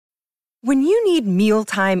When you need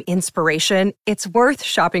mealtime inspiration, it's worth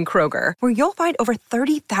shopping Kroger, where you'll find over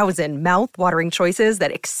 30,000 mouth-watering choices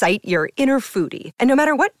that excite your inner foodie. And no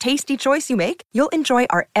matter what tasty choice you make, you'll enjoy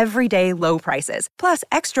our everyday low prices, plus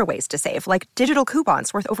extra ways to save, like digital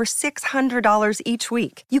coupons worth over $600 each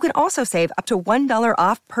week. You can also save up to $1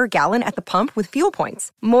 off per gallon at the pump with fuel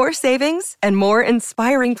points. More savings and more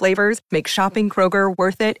inspiring flavors make shopping Kroger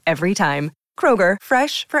worth it every time. Kroger,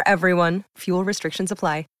 fresh for everyone. Fuel restrictions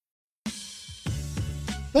apply.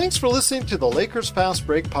 Thanks for listening to the Lakers Fast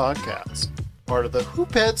Break podcast, part of the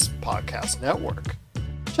Hoopheads Podcast Network.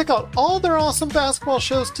 Check out all their awesome basketball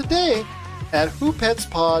shows today at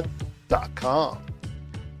hoopheadspod.com.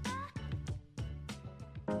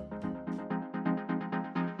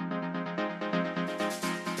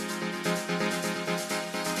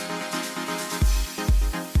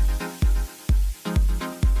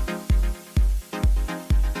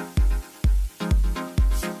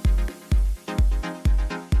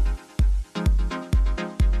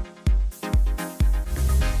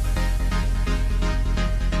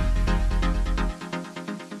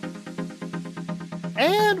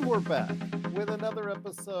 And we're back with another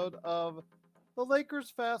episode of the Lakers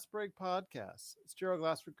Fast Break podcast. It's Gerald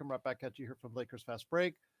Glassford coming right back at you here from Lakers Fast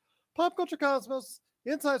Break, Pop Culture Cosmos,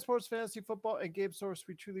 Inside Sports Fantasy Football, and Game Source.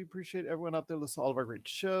 We truly appreciate everyone out there listening to all of our great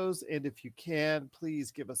shows. And if you can, please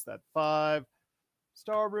give us that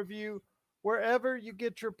 5-star review wherever you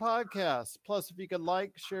get your podcasts. Plus, if you can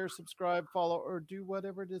like, share, subscribe, follow, or do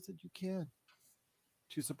whatever it is that you can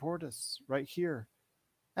to support us right here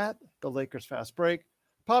at the Lakers Fast Break,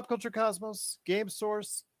 Pop Culture Cosmos, Game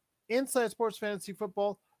Source, Inside Sports Fantasy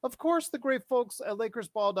Football, of course, the great folks at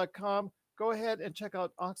LakersBall.com. Go ahead and check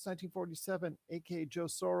out Ox1947, aka Joe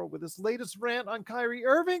Soro, with his latest rant on Kyrie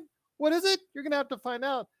Irving. What is it? You're going to have to find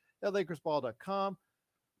out at LakersBall.com.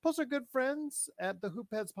 Plus, our good friends at the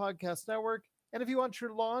Hoopheads Podcast Network. And if you want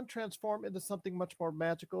your lawn transformed into something much more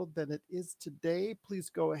magical than it is today,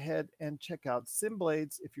 please go ahead and check out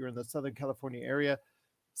SimBlades if you're in the Southern California area.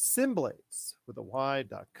 SimBlades with a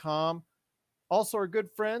Y.com. Also, our good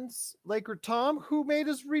friends, Laker Tom, who made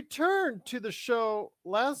his return to the show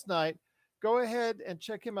last night. Go ahead and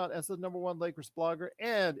check him out as the #1 Lakers blogger,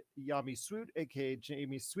 and Yami Sweet, aka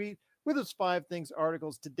Jamie Sweet, with his 5 Things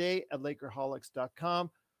articles today at Lakerholics.com.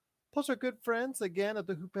 Plus, our good friends again at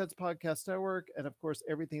the Hoopheads Podcast Network, and of course,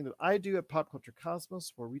 everything that I do at Pop Culture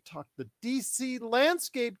Cosmos, where we talk the DC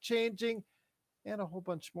landscape changing and a whole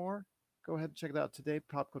bunch more. Go ahead and check it out today,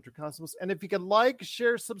 Pop Culture Cosmos. And if you can like,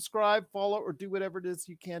 share, subscribe, follow, or do whatever it is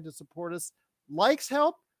you can to support us. Likes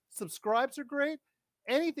help. Subscribes are great.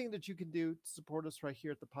 Anything that you can do to support us right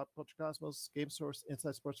here at the Pop Culture Cosmos, Game Source,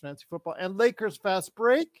 Inside Sports Fantasy Football, and Lakers Fast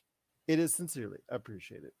Break, it is sincerely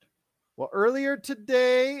appreciated. Well, earlier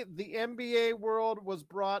today, the NBA world was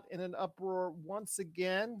brought in an uproar once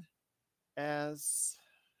again as,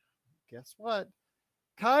 guess what?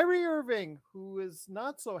 Kyrie Irving, who is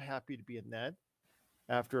not so happy to be a Net,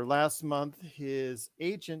 after last month, his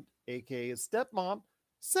agent, aka his stepmom,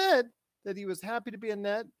 said that he was happy to be a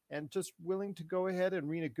Net and just willing to go ahead and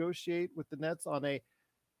renegotiate with the Nets on a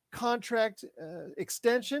contract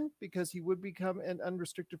extension because he would become an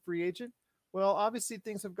unrestricted free agent. Well, obviously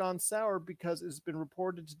things have gone sour because it's been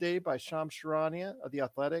reported today by Shams Charania of The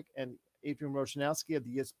Athletic and Adrian Wojnarowski of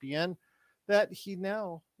the ESPN that he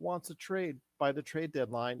now wants a trade by the trade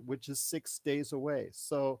deadline, which is 6 days away.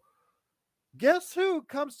 So guess who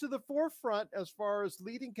comes to the forefront as far as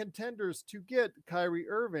leading contenders to get Kyrie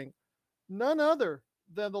Irving? None other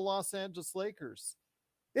than the Los Angeles Lakers.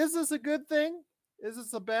 Is this a good thing? Is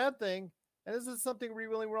this a bad thing? And is this something we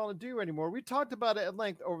really want to do anymore? We talked about it at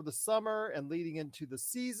length over the summer and leading into the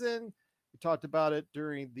season. We talked about it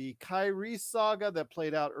during the Kyrie saga that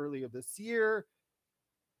played out earlier this year.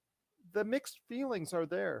 The mixed feelings are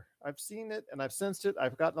there. I've seen it and I've sensed it.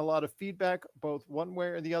 I've gotten a lot of feedback, both one way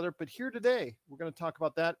or the other. But here today, we're going to talk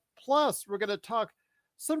about that. Plus, we're going to talk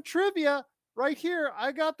some trivia right here.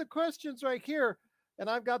 I got the questions right here, and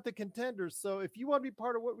I've got the contenders. So if you want to be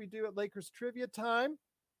part of what we do at Lakers Trivia Time,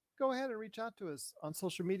 go ahead and reach out to us on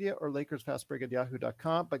social media or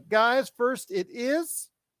LakersFastBreak@yahoo.com. But guys, first it is,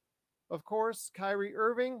 of course, Kyrie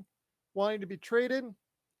Irving wanting to be traded.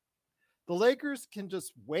 The Lakers can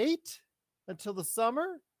just wait until the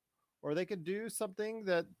summer, or they can do something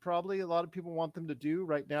that probably a lot of people want them to do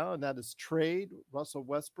right now, and that is trade Russell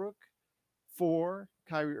Westbrook for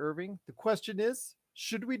Kyrie Irving. The question is,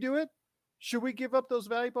 should we do it? Should we give up those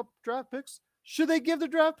valuable draft picks? Should they give the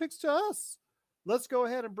draft picks to us? Let's go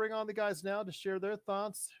ahead and bring on the guys now to share their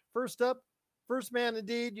thoughts. First up, first man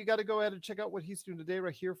indeed, you got to go ahead and check out what he's doing today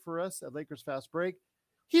right here for us at Lakers Fast Break.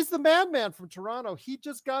 He's the madman from Toronto. He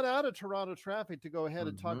just got out of Toronto traffic to go ahead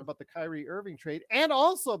and talk Mhm. about the Kyrie Irving trade, and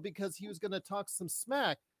also because he was going to talk some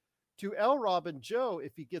smack to L. Rob and Joe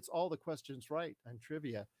if he gets all the questions right on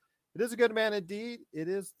trivia. It is a good man indeed. It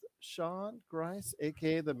is Sean Grice,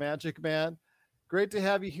 aka the Magic Man. Great to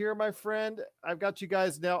have you here, my friend. I've got you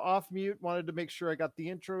guys now off mute. Wanted to make sure I got the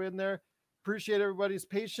intro in there. Appreciate everybody's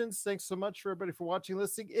patience. Thanks so much for everybody for watching,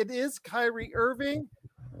 listening. It is Kyrie Irving,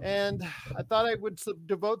 and I thought I would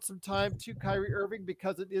devote some time to Kyrie Irving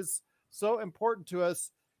because it is so important to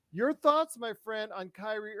us. Your thoughts, my friend, on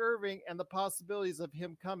Kyrie Irving and the possibilities of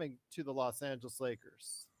him coming to the Los Angeles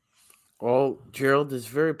Lakers? Well, Gerald, is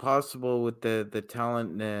very possible with the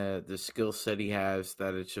talent, the skill set he has,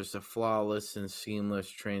 that it's just a flawless and seamless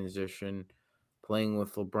transition. Playing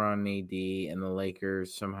with LeBron and AD, and the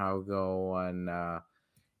Lakers somehow go on, a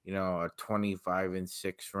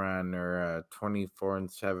 25-6 run or a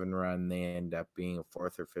 24-7 run. They end up being a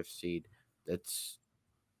fourth or fifth seed. That's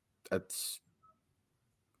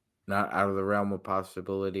not out of the realm of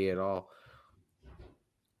possibility at all.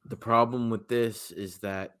 The problem with this is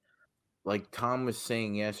that, like Tom was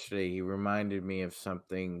saying yesterday, he reminded me of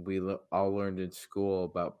something we all learned in school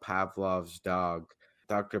about Pavlov's dog.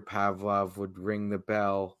 Dr. Pavlov would ring the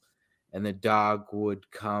bell, and the dog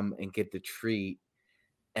would come and get the treat.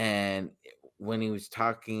 And when he was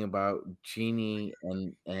talking about Jeannie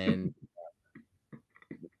and the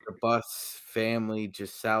Bus family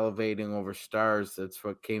just salivating over stars, that's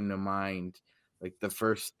what came to mind, like the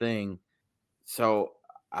first thing. So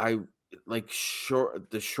I the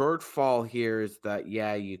shortfall here is that,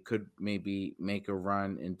 yeah, you could maybe make a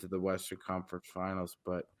run into the Western Conference Finals,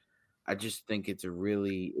 but I just think it's a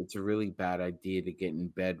really bad idea to get in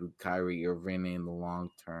bed with Kyrie Irving in the long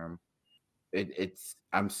term.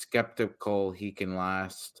 I'm skeptical he can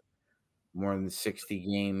last more than 60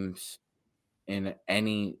 games in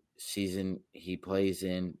any season he plays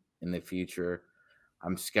in the future.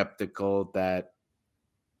 I'm skeptical that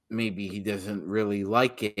maybe he doesn't really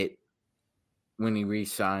like it when he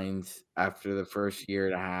resigns after the first year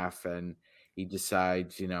and a half, and he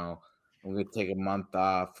decides, I'm going to take a month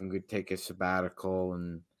off. I'm going to take a sabbatical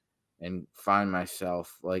and find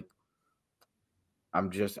myself. Like,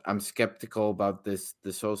 I'm skeptical about this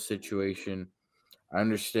whole situation. I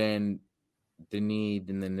understand the need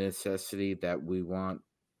and the necessity that we want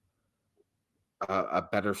a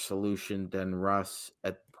better solution than Russ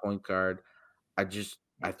at point guard. I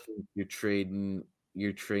think you're trading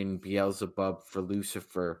Beelzebub for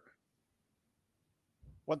Lucifer.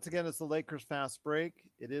 Once again, it's the Lakers Fast Break.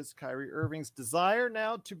 It is Kyrie Irving's desire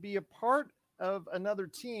now to be a part of another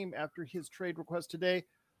team after his trade request today.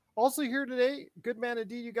 Also here today, good man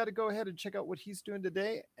indeed. You got to go ahead and check out what he's doing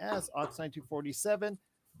today as Ox9247.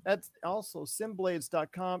 That's also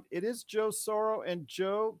simblades.com. It is Joe Soro. And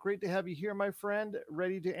Joe, great to have you here, my friend,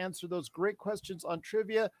 ready to answer those great questions on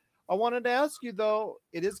trivia. I wanted to ask you, though,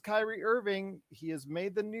 it is Kyrie Irving. He has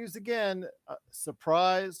made the news again.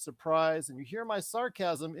 Surprise, surprise. And you hear my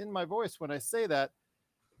sarcasm in my voice when I say that.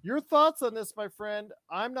 Your thoughts on this, my friend?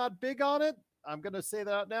 I'm not big on it. I'm going to say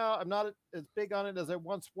that now. I'm not as big on it as I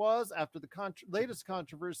once was after the latest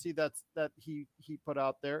controversy that he put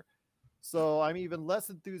out there. So I'm even less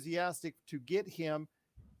enthusiastic to get him.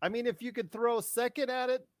 I mean, if you could throw a second at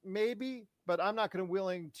it, maybe, but I'm not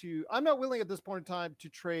willing at this point in time to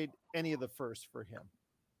trade any of the first for him.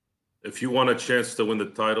 If you want a chance to win the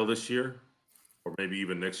title this year, or maybe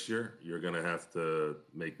even next year, you're going to have to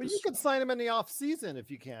make But this. you could sign him in the off season if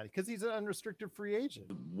you can, because he's an unrestricted free agent.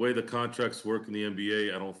 The way the contracts work in the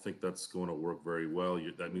NBA, I don't think that's going to work very well.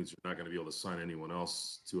 That means you're not going to be able to sign anyone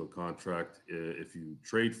else to a contract. If you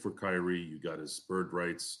trade for Kyrie, you got his bird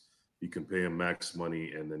rights. You can pay him max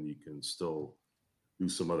money, and then you can still do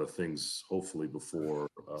some other things, hopefully, before.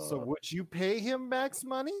 So would you pay him max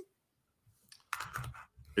money?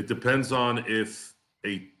 It depends on if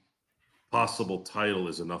a possible title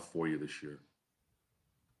is enough for you this year.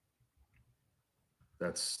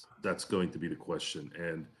 That's going to be the question.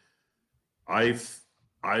 And I've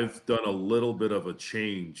done a little bit of a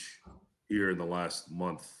change here in the last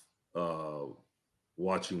month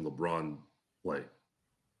watching LeBron play.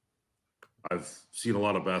 I've seen a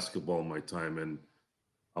lot of basketball in my time, and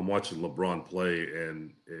I'm watching LeBron play,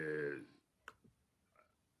 and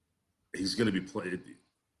he's going to be playing.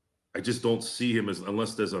 I just don't see him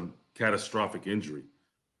unless there's a catastrophic injury,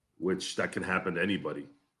 which that can happen to anybody.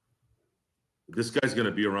 This guy's going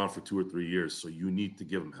to be around for 2 or 3 years, so you need to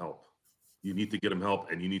give him help. You need to get him help,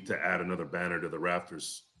 and you need to add another banner to the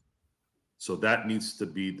rafters. So that needs to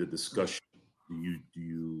be the discussion. Do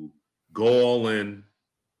you go all in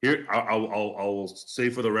Here, I'll say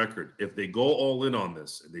for the record, if they go all in on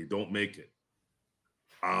this and they don't make it,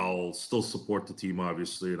 I'll still support the team,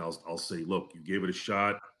 obviously, and I'll say, look, you gave it a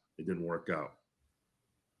shot, it didn't work out.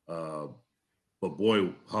 But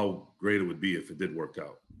boy, how great it would be if it did work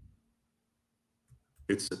out.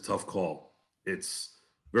 It's a tough call. It's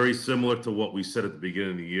very similar to what we said at the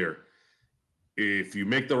beginning of the year. If you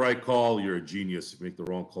make the right call, you're a genius. If you make the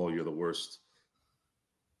wrong call, you're the worst.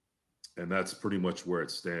 And that's pretty much where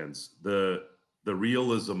it stands. The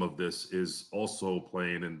realism of this is also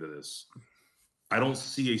playing into this. I don't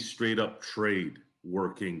see a straight up trade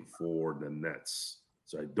working for the Nets.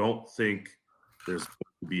 So I don't think there's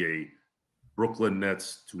going to be a Brooklyn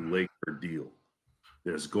Nets to Laker deal.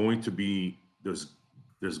 There's going to be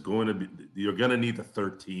you're going to need the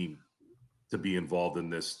third team to be involved in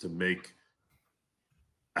this to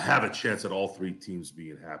have a chance at all three teams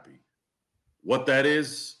being happy. What that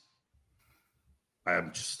is,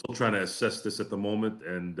 I'm just still trying to assess this at the moment,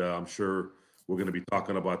 and I'm sure we're going to be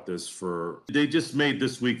talking about this they just made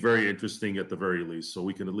this week very interesting at the very least, so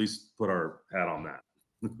we can at least put our hat on that.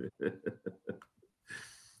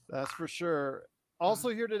 That's for sure. Also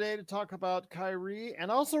here today to talk about Kyrie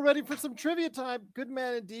and also ready for some trivia time. Good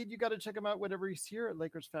man indeed. You got to check him out whenever he's here at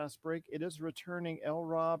Lakers Fast Break. It is returning L.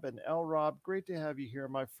 Rob. And L. Rob, great to have you here,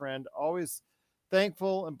 my friend. Always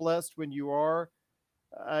thankful and blessed when you are.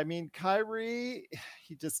 I mean, Kyrie,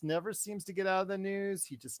 he just never seems to get out of the news.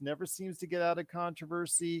 He just never seems to get out of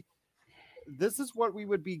controversy. This is what we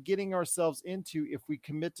would be getting ourselves into if we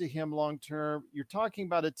commit to him long term. You're talking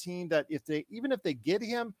about a team that even if they get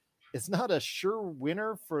him, it's not a sure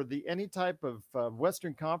winner for any type of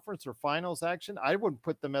Western Conference or finals action. I wouldn't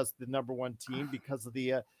put them as the number one team because of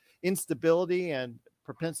the instability and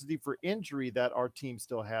propensity for injury that our team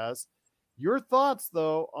still has. Your thoughts,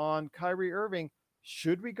 though, on Kyrie Irving?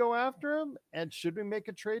 Should we go after him, and should we make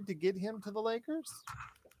a trade to get him to the Lakers?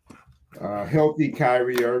 Healthy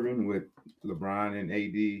Kyrie Irving with LeBron and AD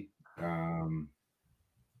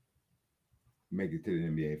make it to the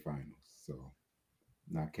NBA Finals. So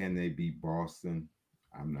now, can they beat Boston?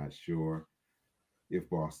 I'm not sure if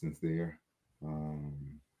Boston's there.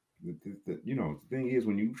 The thing is,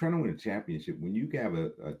 when you're trying to win a championship, when you have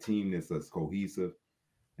a team that's as cohesive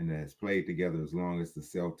and that's played together as long as the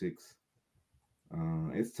Celtics,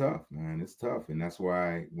 it's tough, man. It's tough. And that's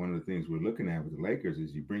why one of the things we're looking at with the Lakers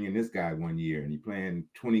is you bring in this guy one year and you're playing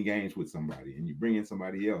 20 games with somebody and you bring in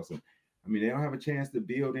somebody else. And I mean, they don't have a chance to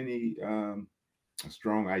build any a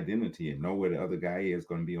strong identity and know where the other guy is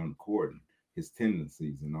going to be on the court and his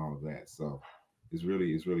tendencies and all of that. So it's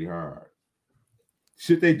really hard.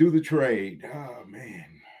 Should they do the trade? Oh man.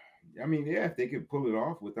 I mean, yeah, if they could pull it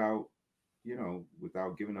off without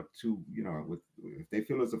giving up if they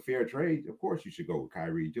feel it's a fair trade, of course you should go with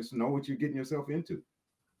Kyrie. Just know what you're getting yourself into.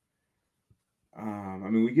 I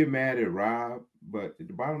mean, we get mad at Rob, but at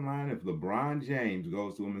the bottom line, if LeBron James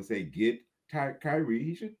goes to him and say, get Kyrie,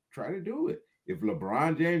 he should try to do it. If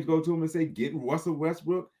LeBron James goes to him and say, get Russell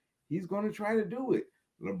Westbrook, he's going to try to do it.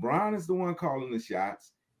 LeBron is the one calling the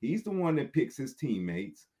shots. He's the one that picks his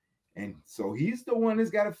teammates. And so he's the one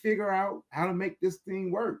that's got to figure out how to make this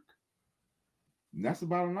thing work. And that's the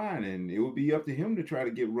bottom line. And it will be up to him to try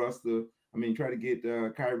to get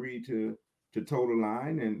Kyrie to toe the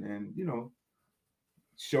line and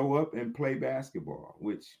show up and play basketball,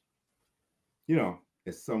 which,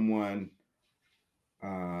 as someone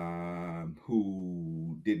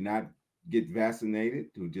who did not get vaccinated,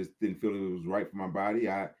 who just didn't feel it was right for my body,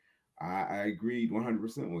 I agreed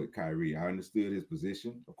 100% with Kyrie. I understood his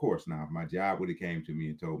position. Of course, now if my job would have came to me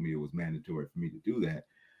and told me it was mandatory for me to do that,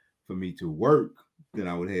 for me to work, then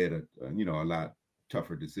I would have had a lot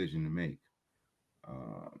tougher decision to make.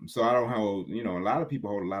 So I don't hold, a lot of people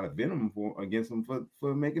hold a lot of venom against him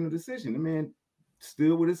for making a decision. The man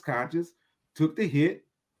still with his conscience, took the hit,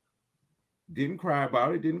 didn't cry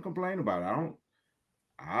about it, didn't complain about it.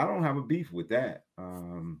 I don't have a beef with that.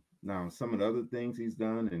 Now, some of the other things he's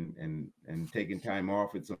done and taking time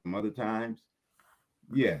off at some other times,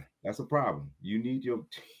 yeah, that's a problem. You need your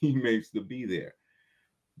teammates to be there.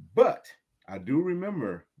 But I do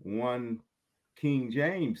remember one King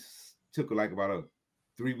James took about a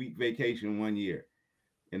 3-week vacation one year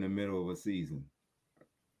in the middle of a season.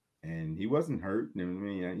 And he wasn't hurt. I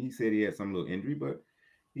mean, he said he had some little injury, but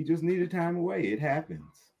he just needed time away. It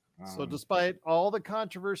happens. So despite all the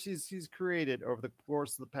controversies he's created over the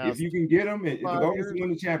course of the past, if you can get him, if the goal is to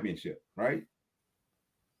win the championship, right?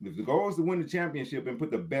 If the goal is to win the championship and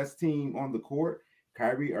put the best team on the court,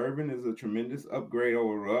 Kyrie Irving is a tremendous upgrade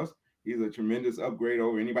over Russ. He's a tremendous upgrade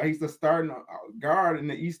over anybody. He's the starting guard in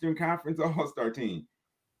the Eastern Conference All-Star team.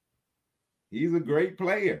 He's a great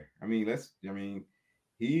player.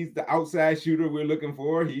 He's the outside shooter we're looking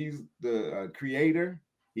for. He's the creator.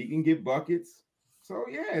 He can get buckets. So,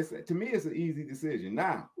 yeah, to me, it's an easy decision.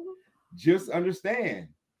 Now, just understand,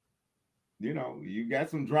 you got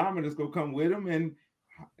some drama that's going to come with him, and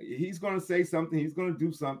he's going to say something. He's going to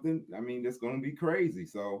do something. That's going to be crazy.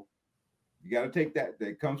 So you got to take that.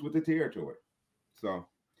 That comes with the territory. So,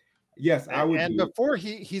 yes, I would. And before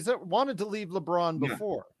he's wanted to leave LeBron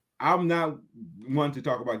before. I'm not one to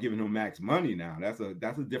talk about giving him max money now. That's a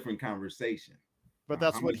different conversation. But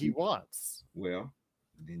that's what he wants. Well,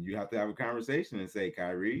 then you have to have a conversation and say,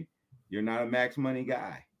 Kyrie, you're not a max money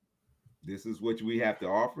guy. This is what we have to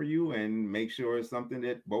offer you, and make sure it's something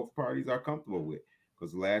that both parties are comfortable with.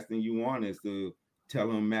 Because the last thing you want is to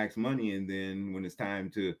tell him max money, and then when it's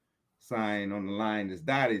time to sign on the line that's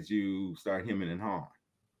dotted, you start hemming and hawing.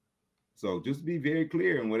 So just be very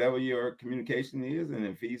clear in whatever your communication is, and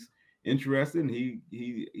if he's interested and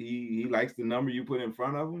he likes the number you put in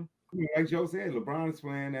front of him, like Joe said, LeBron is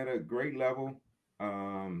playing at a great level.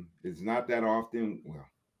 It's not that often. Well,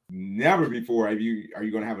 never before are you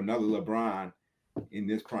going to have another LeBron in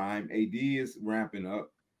this prime. AD is ramping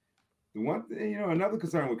up. The one thing, another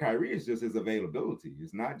concern with Kyrie is just his availability.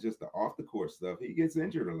 It's not just the off the court stuff. He gets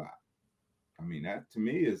injured a lot. That to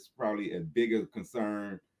me is probably a bigger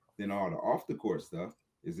concern than all the off the court stuff,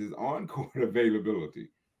 is his on court availability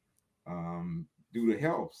due to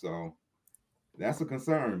health. So that's a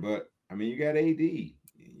concern. But you got AD, he's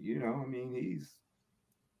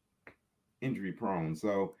injury prone.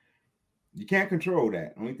 So you can't control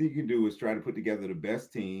that. Only thing you can do is try to put together the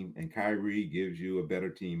best team, and Kyrie gives you a better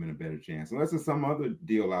team and a better chance. Unless there's some other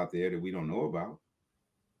deal out there that we don't know about.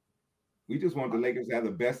 We just want the Lakers to have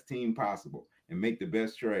the best team possible and make the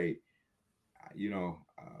best trade.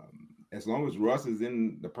 As long as Russ is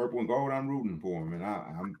in the purple and gold, I'm rooting for him, and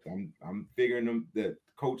I'm figuring them that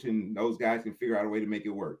coach and those guys can figure out a way to make it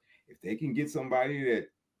work. If they can get somebody that,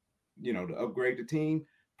 to upgrade the team,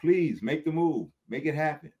 please make the move, make it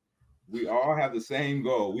happen. We all have the same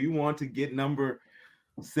goal. We want to get number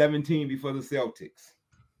 17 before the Celtics.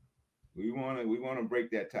 We want to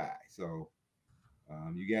break that tie. So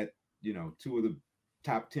you got two of the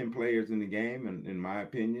top 10 players in the game, in my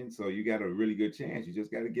opinion. So you got a really good chance. You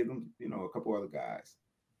just got to give them, a couple other guys.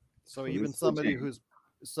 So even somebody who's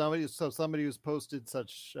posted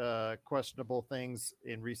such questionable things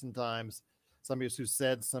in recent times, somebody who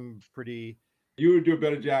said some pretty. You would do a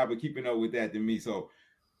better job of keeping up with that than me. So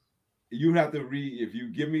you have to read. If you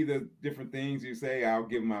give me the different things you say, I'll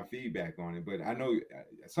give my feedback on it. But I know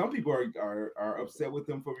some people are upset with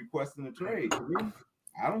them for requesting a trade. To me,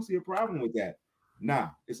 I don't see a problem with that.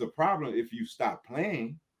 Now, it's a problem if you stop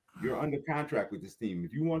playing. You're under contract with this team.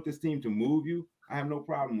 If you want this team to move you, I have no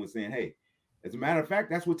problem with saying, hey, as a matter of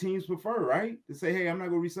fact, that's what teams prefer, right? To say, hey, I'm not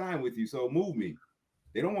going to re-sign with you, so move me.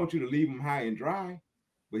 They don't want you to leave them high and dry,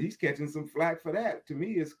 but he's catching some flack for that. To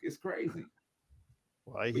me, it's crazy.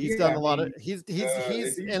 Well, he's done a lot of. He's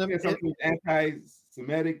something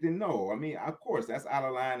anti-Semitic. Then no, of course, that's out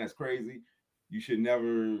of line. That's crazy. You should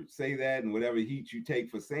never say that, and whatever heat you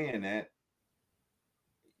take for saying that,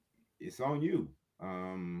 it's on you.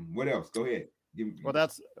 What else? Go ahead.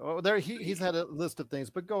 He's had a list of things,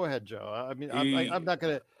 but go ahead, Joe. I'm not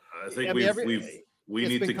gonna. I think we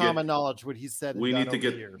need to common knowledge what he said. We need to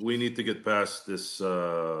get past this.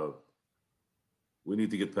 We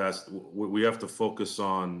need to get past. We have to focus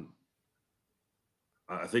on.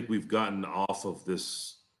 I think we've gotten off of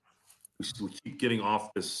this. We keep getting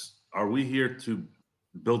off this. Are we here to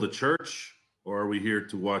build a church, or are we here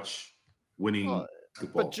to watch winning?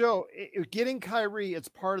 Basketball? But Joe, getting Kyrie, it's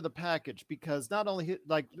part of the package, because not only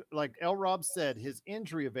like L. Rob said, his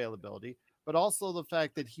injury availability, but also the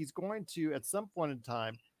fact that he's going to at some point in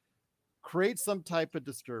time create some type of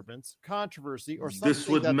disturbance, controversy, or something. This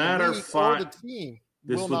would matter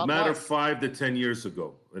 5 to 10 years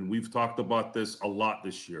ago, and we've talked about this a lot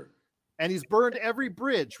this year. And he's burned every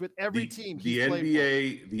bridge with every team. The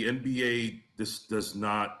NBA does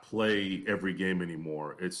not play every game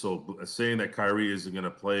anymore. It's so saying that Kyrie isn't going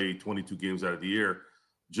to play 22 games out of the year.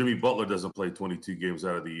 Jimmy Butler doesn't play 22 games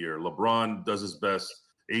out of the year. LeBron does his best.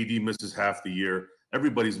 AD misses half the year.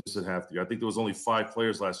 Everybody's missing half the year. I think there was only 5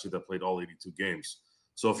 players last year that played all 82 games.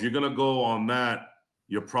 So if you're going to go on that,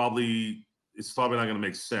 it's probably not going to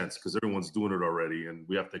make sense, because everyone's doing it already, and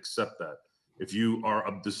we have to accept that. If you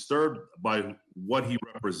are disturbed by what he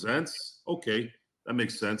represents, okay, that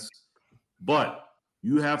makes sense. But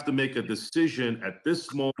you have to make a decision at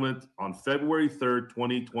this moment on February 3rd,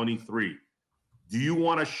 2023. Do you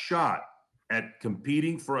want a shot at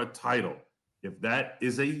competing for a title? If that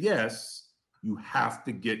is a yes, you have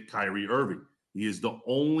to get Kyrie Irving. He is the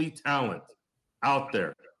only talent out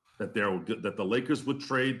there that the Lakers would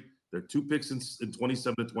trade their 2 picks in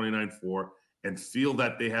 27 to 29 for and feel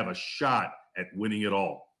that they have a shot at winning it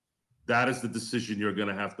all. That is the decision you're going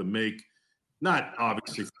to have to make, not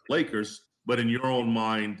obviously for the Lakers, but in your own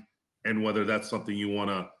mind, and whether that's something you want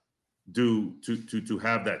to do to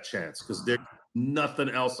have that chance, because there's nothing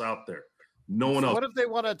else out there. No one else. What if they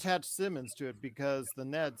want to attach Simmons to it because the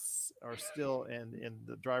Nets are still in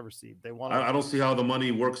the driver's seat? They want. I don't see how the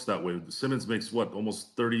money works that way. Simmons makes what,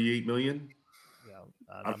 almost $38 million.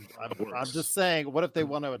 Yeah, I'm just saying. What if they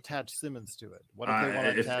want to attach Simmons to it? What if they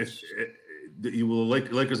want to attach? The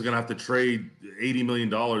Lakers are going to have to trade $80 million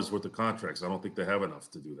worth of contracts. I don't think they have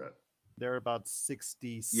enough to do that. They're about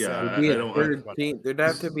 67. Yeah, there'd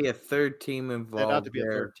have to be a third team involved. There'd have to be a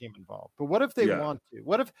third team involved. But what if they want to?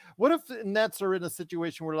 What if the Nets are in a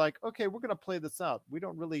situation where like, okay, we're going to play this out. We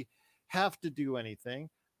don't really have to do anything.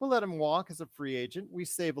 We'll let him walk as a free agent. We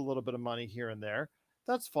save a little bit of money here and there.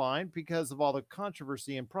 That's fine because of all the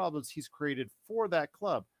controversy and problems he's created for that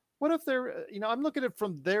club. What if they're, I'm looking at it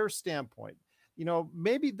from their standpoint.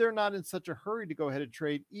 Maybe they're not in such a hurry to go ahead and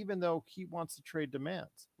trade, even though he wants to trade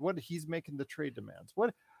demands. What he's making the trade demands.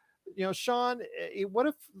 What, Sean, what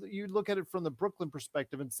if you look at it from the Brooklyn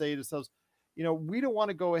perspective and say to yourselves, we don't want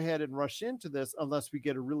to go ahead and rush into this unless we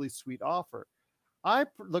get a really sweet offer. I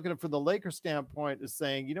look at it from the Lakers standpoint as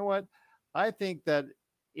saying, you know what? I think that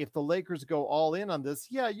if the Lakers go all in on this,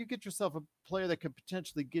 you get yourself a player that could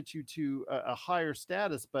potentially get you to a higher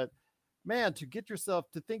status, but man, to get yourself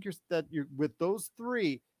to think that you're with those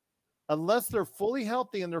three, unless they're fully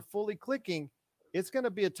healthy and they're fully clicking, it's going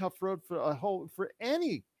to be a tough road for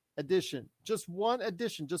any addition. Just one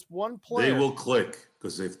player. They will click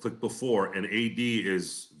because they've clicked before, and AD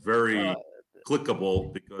is very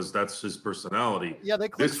clickable because that's his personality. Yeah, they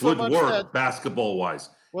click. This would work basketball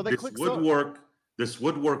wise. Well, this would work. This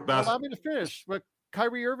would work basketball. Allow me to finish. But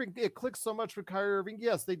Kyrie Irving, it clicked so much with Kyrie Irving.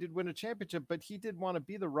 Yes, they did win a championship, but he did want to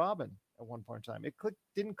be the Robin at one point in time. It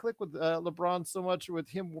didn't click with LeBron so much with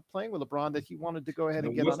him playing with LeBron that he wanted to go ahead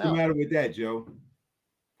and get on out. What's the matter with that, Joe?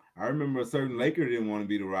 I remember a certain Laker didn't want to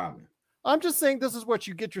be the Robin. I'm just saying this is what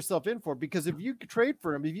you get yourself in for, because if you trade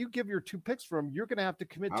for him, if you give your 2 picks for him, you're going to have to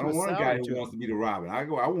commit to a salary. I don't want a guy who wants to be the Robin. I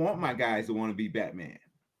want my guys to want to be Batman.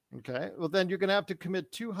 Okay, well then you're going to have to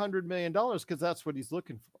commit $200 million because that's what he's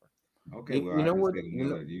looking for. Okay, well, you know what?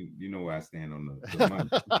 You know where I stand on the money.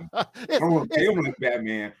 I don't want to pay him like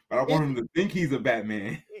Batman, but I want him to think he's a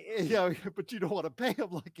Batman. Yeah, but you don't want to pay him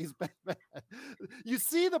like he's Batman.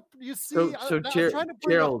 So I'm trying to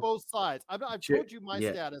bring up both sides. I've told you my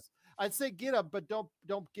status. I'd say get him, but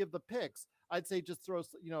don't give the picks. I'd say just throw.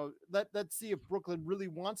 Let's see if Brooklyn really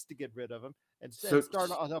wants to get rid of him and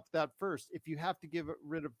start off that first. If you have to give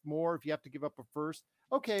rid of more, if you have to give up a first,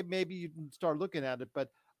 okay, maybe you can start looking at it, but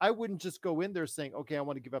I wouldn't just go in there saying, okay, I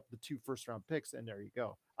want to give up the 2 first-round picks, and there you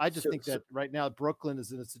go. I just think that right now Brooklyn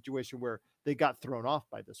is in a situation where they got thrown off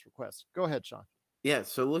by this request. Go ahead, Sean. Yeah,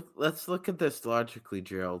 so let's look at this logically,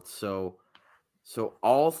 Gerald. So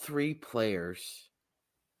all 3 players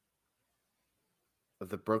of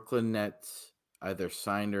the Brooklyn Nets, either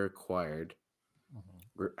signed or acquired,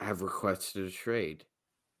 have requested a trade.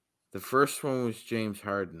 The first one was James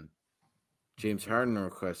Harden. James Harden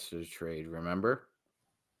requested a trade, remember?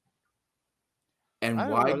 And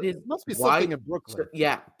must be something in Brooklyn?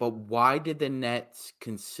 But why did the Nets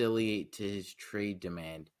conciliate to his trade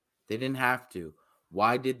demand? They didn't have to.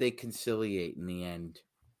 Why did they conciliate in the end?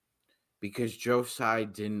 Because Joe Tsai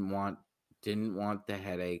didn't want the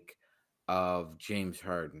headache of James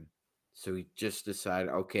Harden, so he just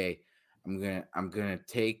decided, okay, I'm gonna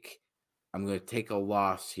take a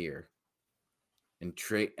loss here, and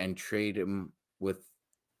trade him with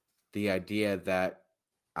the idea that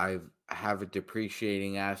I have a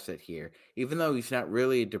depreciating asset here, even though he's not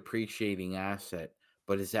really a depreciating asset,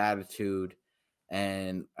 but his attitude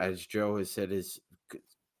and, as Joe has said, his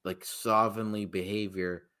like slovenly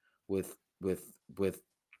behavior with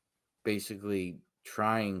basically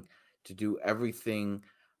trying to do everything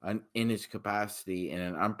in his capacity in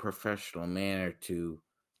an unprofessional manner to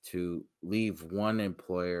leave one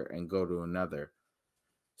employer and go to another.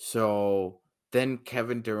 So then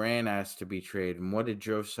Kevin Durant asked to be traded. And what did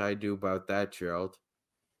Joe Tsai do about that, Gerald?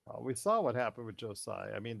 Well, we saw what happened with Joe Tsai.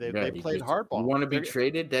 I mean, they played hardball. You want to be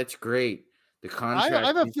traded? That's great. The contract. I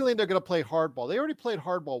have a feeling they're going to play hardball. They already played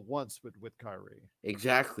hardball once with Kyrie.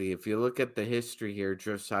 Exactly. If you look at the history here,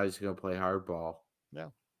 Joe Tsai is going to play hardball. Yeah.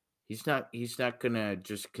 He's not going to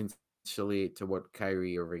just conciliate to what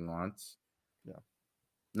Kyrie Irving wants. Yeah.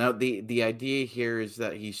 Now the idea here is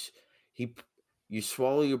that you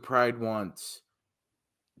swallow your pride once.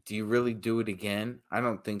 Do you really do it again? I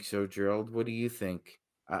don't think so, Gerald. What do you think?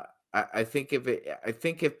 I think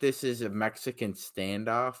if this is a Mexican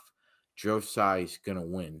standoff, Joe Tsai's gonna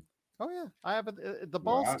win. Oh yeah, I have the Well,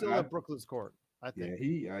 ball's still at Brooklyn's court. I think.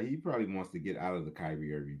 Yeah, he probably wants to get out of the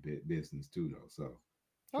Kyrie Irving business too, though. So,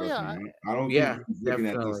 Oh yeah, I don't Yeah, think he's looking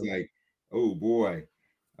definitely. at this like, oh boy,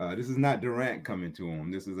 this is not Durant coming to him.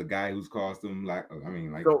 This is a guy who's caused him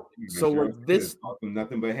this caused him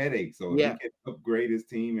nothing but headaches. So Yeah. he can upgrade his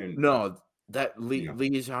team and No, that Lee Yeah.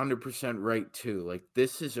 Lee is 100% right too. Like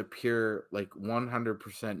this is a pure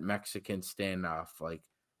 100% Mexican standoff. Like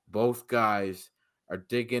both guys are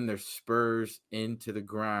digging their spurs into the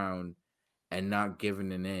ground and not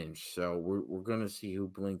giving an inch. So we're gonna see who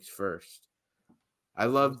blinks first. I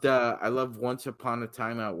loved Once Upon a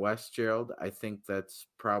Time Out West, Gerald. I think that's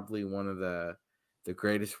probably one of the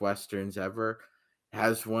greatest westerns ever.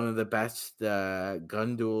 Has one of the best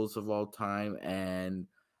gun duels of all time, and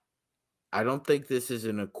I don't think this is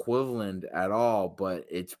an equivalent at all, but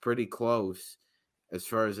it's pretty close as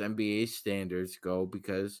far as NBA standards go,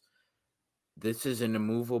 because this is an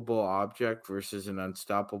immovable object versus an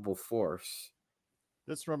unstoppable force.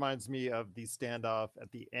 this reminds me of the standoff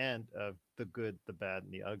at the end of The Good, the Bad,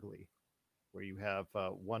 and the Ugly, where you have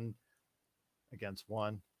one against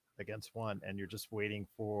one, and you're just waiting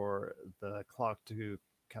for the clock to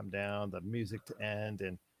come down, the music to end,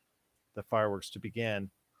 and the fireworks to begin.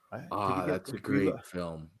 That's a great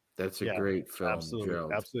film. That's a great film, Absolutely,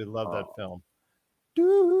 Gerald. absolutely love that film.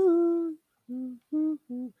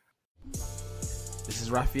 This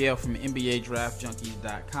is Raphael from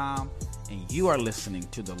NBADraftJunkies.com, and you are listening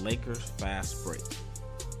to the Lakers Fast Break.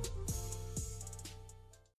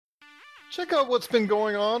 Check out what's been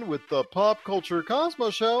going on with the Pop Culture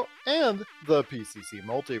Cosmos Show and the PCC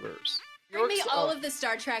Multiverse. Bring me all of the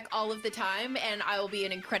Star Trek all of the time, and I will be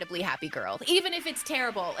an incredibly happy girl. Even if it's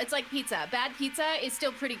terrible. It's like pizza. Bad pizza is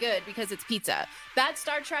still pretty good because it's pizza. Bad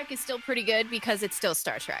Star Trek is still pretty good because it's still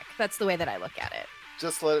Star Trek. That's the way that I look at it.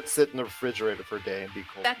 Just let it sit in the refrigerator for a day and be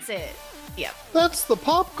cold. That's it. Yep. That's the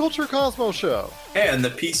Pop Culture Cosmos Show. And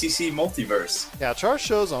the PCC Multiverse. Catch our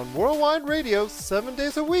shows on Worldwide Radio 7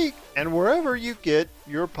 days a week and wherever you get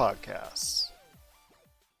your podcasts.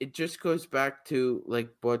 It just goes back to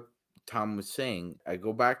what Tom was saying. I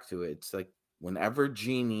go back to it. It's like whenever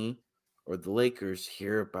Jeannie or the Lakers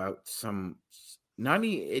hear about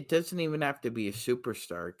it doesn't even have to be a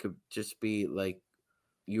superstar. It could just be like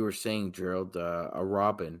you were saying, Gerald, a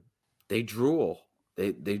Robin. They drool.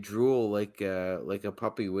 They drool like a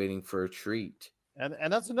puppy waiting for a treat. And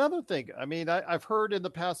that's another thing. I mean, I've heard in the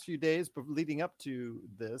past few days, but leading up to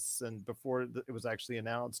this and before it was actually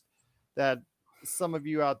announced, that some of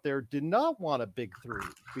you out there did not want a big three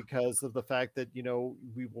because of the fact that,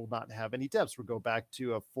 we will not have any depths. We'll go back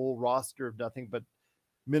to a full roster of nothing but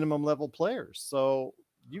minimum level players. So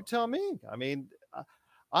you tell me. I mean,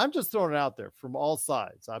 I'm just throwing it out there from all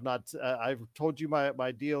sides. I'm not, I've told you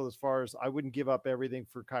my deal as far as I wouldn't give up everything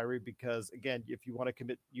for Kyrie because, again, if you want to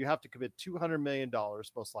commit, you have to commit $200 million,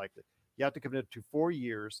 most likely. You have to commit to 4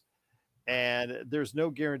 years. And there's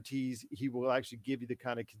no guarantees he will actually give you the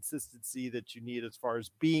kind of consistency that you need as far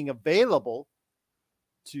as being available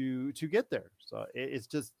to get there. So it's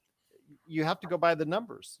just, you have to go by the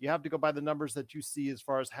numbers. You have to go by the numbers that you see as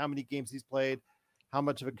far as how many games he's played, how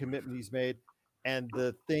much of a commitment he's made, and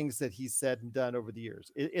the things that he's said and done over the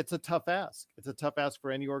years. It's a tough ask. It's a tough ask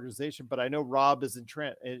for any organization, but I know Rob is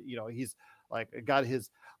he's got his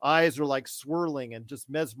eyes are like swirling and just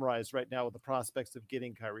mesmerized right now with the prospects of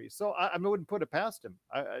getting Kyrie. So I wouldn't put it past him.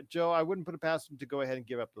 Joe, I wouldn't put it past him to go ahead and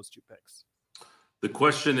give up those 2 picks. The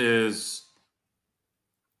question is,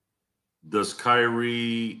 does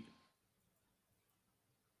Kyrie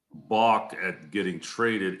balk at getting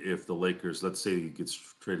traded if the Lakers, let's say he gets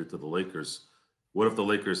traded to the Lakers, what if the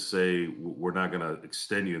Lakers say, we're not going to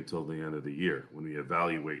extend you until the end of the year when we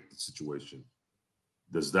evaluate the situation?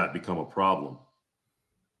 Does that become a problem?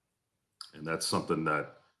 And that's something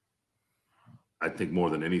that I think more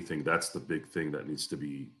than anything, that's the big thing that needs to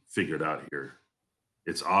be figured out here.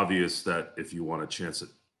 It's obvious that if you want a chance at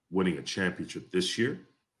winning a championship this year,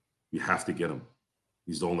 you have to get him.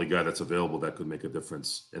 He's the only guy that's available that could make a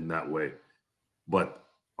difference in that way. But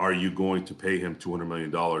are you going to pay him $200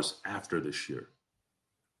 million after this year?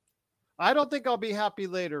 I don't think I'll be happy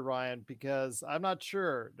later, Ryan, because I'm not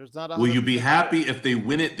sure. There's not. Will you be happy if they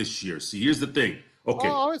win it this year? See, here's the thing. Okay.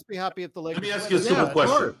 I'll always be happy if the Lakers. Let me ask you a simple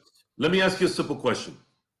question. Let me ask you a simple question.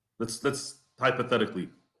 Let's hypothetically,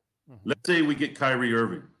 let's say we get Kyrie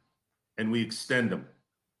Irving and we extend him.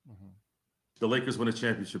 The Lakers win a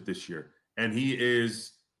championship this year, and he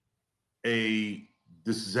is a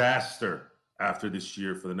disaster after this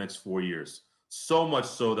year for the next 4 years. So much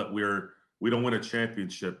so that we don't win a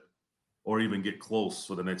championship or even get close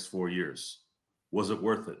for the next 4 years. Was it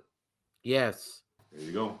worth it? Yes. There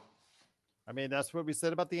you go. I mean, that's what we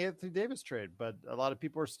said about the Anthony Davis trade, but a lot of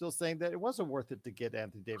people are still saying that it wasn't worth it to get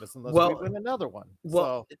Anthony Davis unless we win another one.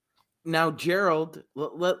 Well, so now, Gerald,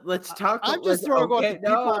 let's talk. I'm just throwing what the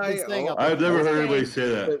people have been saying. I've never heard anybody say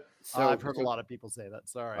that. I've heard a lot of people say that.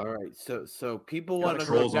 Sorry. All right. So people want to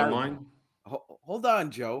trolls online. Hold on,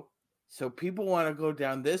 Joe. So people want to go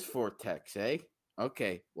down this vortex, eh?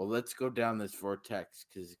 Okay. Well, let's go down this vortex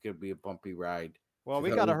because it's gonna be a bumpy ride. Well,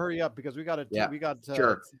 we got to hurry up because we got to.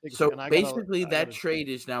 Sure. So basically, that trade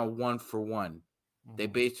is now 1-for-1. Mm-hmm. They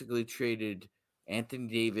basically traded Anthony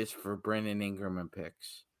Davis for Brandon Ingram and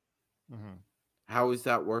picks. Mm-hmm. How has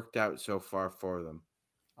that worked out so far for them?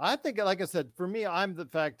 I think, like I said, for me, I'm the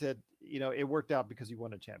fact that it worked out because you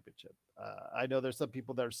won a championship. I know there's some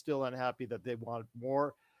people that are still unhappy that they want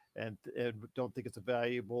more and don't think it's a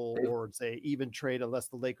valuable or say even trade unless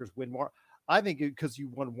the Lakers win more. I think because you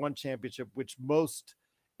won one championship, which most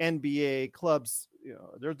NBA clubs,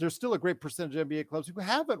 there's still a great percentage of NBA clubs who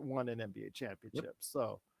haven't won an NBA championship. Yep.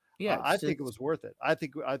 So yeah, I think it was worth it. I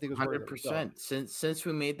think it was 100%. Since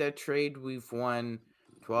we made that trade, we've won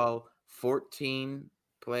 14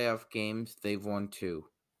 playoff games. They've won 2.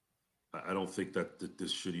 I don't think that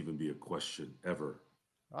this should even be a question ever.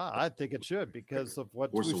 I think it should because of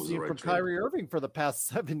what we've seen from Kyrie Irving for the past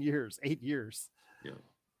 7 years, 8 years. Yeah.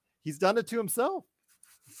 He's done it to himself.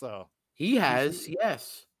 So he has,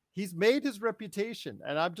 yes. He's made his reputation,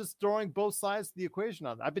 and I'm just throwing both sides of the equation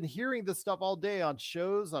on. I've been hearing this stuff all day on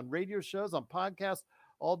shows, on radio shows, on podcasts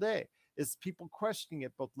all day. Is people questioning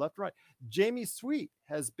it both left and right. Jamie Sweet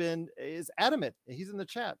is adamant. He's in the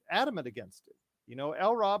chat, adamant against it.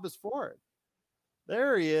 L. Rob is for it.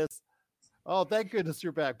 There he is. Oh, thank goodness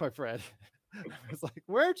you're back, my friend. It's like,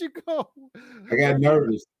 where'd you go? I got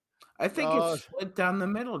nervous. I think it's split down the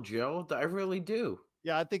middle, Joe. I really do.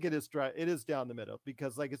 Yeah, I think it is dry. It is down the middle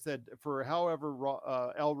because, like I said, for however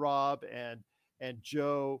L. Rob and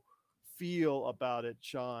Joe feel about it,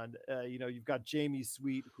 Sean, you've got Jamie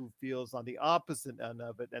Sweet who feels on the opposite end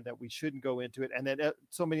of it, and that we shouldn't go into it. And then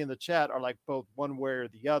so many in the chat are like both one way or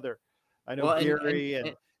the other. I know Gary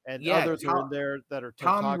and others are in there that are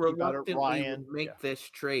talking about it. Ryan make this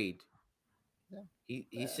trade. Yeah.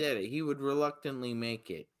 He said it. He would reluctantly make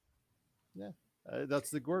it. Yeah, that's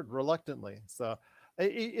the word, reluctantly. So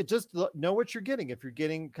it just know what you're getting. If you're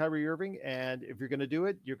getting Kyrie Irving, and if you're going to do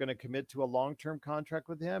it, you're going to commit to a long-term contract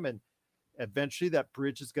with him, and eventually that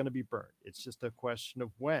bridge is going to be burned. It's just a question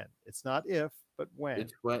of when. It's not if, but when.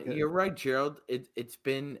 It's when. You're right, Gerald. It's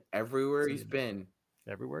been everywhere he's been.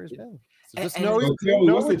 Everywhere he's been. So just know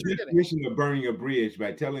what's the definition of burning a bridge?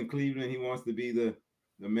 By telling Cleveland he wants to be the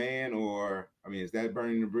man, or is that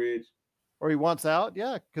burning the bridge? Or he wants out,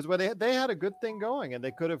 yeah, because when they had a good thing going, and they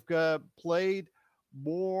could have played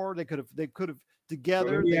more. They could have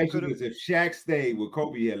together. Let me ask you this: if Shaq stayed, would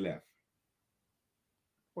Kobe have left?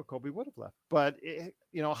 Well, Kobe would have left, but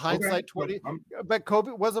hindsight 20. But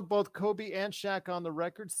wasn't both Kobe and Shaq on the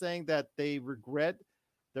record saying that they regret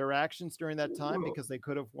their actions during that time because they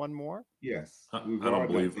could have won more? Yes, I don't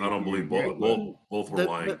believe both were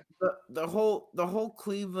lying. The whole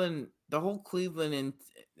Cleveland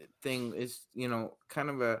thing is kind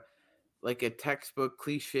of a textbook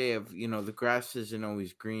cliche of the grass isn't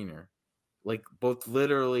always greener, like both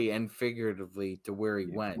literally and figuratively to where he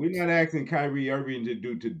went. We're not asking Kyrie Irving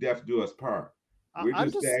to death do us part. We're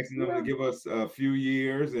just asking them to give us a few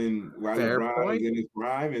years and while LeBron is in his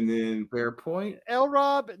prime, and then fair point. L.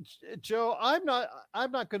 Rob, Joe, I'm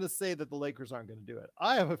not going to say that the Lakers aren't going to do it.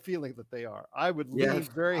 I have a feeling that they are. I would lean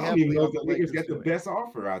very heavily. I don't even know if the Lakers get the best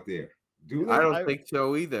offer out there. Do they? I don't think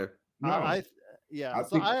so either. No. I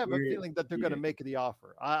have a feeling that they're going to make the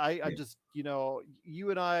offer. I just, you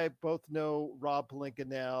and I both know Rob Pelinka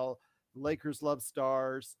now. The Lakers love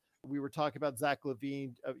stars. We were talking about Zach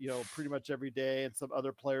LaVine, pretty much every day, and some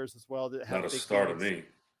other players as well that have not a star to me.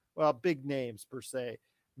 Well, big names per se,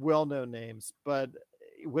 well-known names. But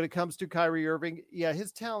when it comes to Kyrie Irving, yeah,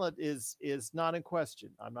 his talent is not in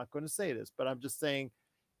question. I'm not going to say this, but I'm just saying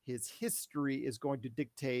his history is going to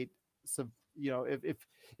dictate some.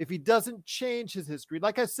 If he doesn't change his history,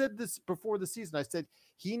 like I said this before the season, I said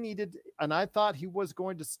he needed, and I thought he was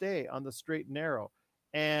going to stay on the straight and narrow.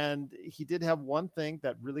 And he did have one thing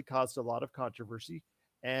that really caused a lot of controversy,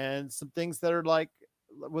 and some things that are like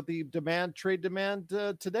with the trade demand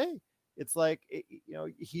today. It's like,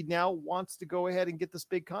 he now wants to go ahead and get this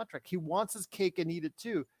big contract. He wants his cake and eat it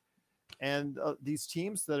too. And these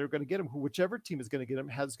teams that are going to get him, whichever team is going to get him,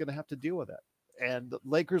 is going to have to deal with it. And the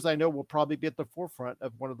Lakers, I know, will probably be at the forefront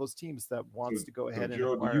of one of those teams that wants to go ahead and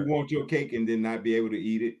Gerald, do acquire you want your cake and then not be able to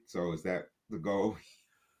eat it? So is that the goal?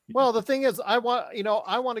 Well, the thing is, I want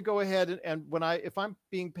to go ahead and if I'm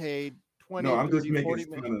being paid 20, no, I'm 30, just 40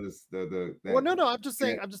 making million. Fun of this. Well, no, I'm just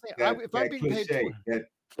saying, if I'm being paid, that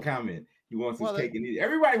comment, he wants his Well, cake and eat it.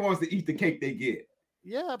 Everybody wants to eat the cake they get.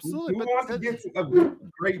 yeah, absolutely. Who But wants to get a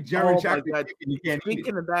great German chocolate God. cake and you can't eat it?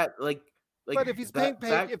 Speaking of that, like but if he's being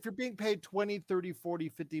paid, if you're being paid 20, 30, 40,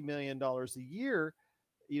 50 million dollars a year,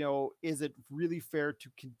 is it really fair to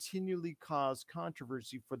continually cause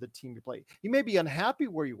controversy for the team you play? You may be unhappy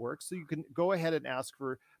where you work, so you can go ahead and ask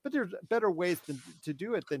for, but there's better ways to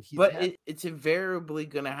do it than he's. But it's invariably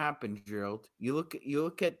going to happen, Gerald. You look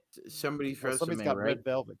at somebody's resume, somebody's got right? red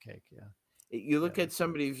velvet cake, yeah. You look at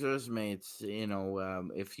somebody's resume. It's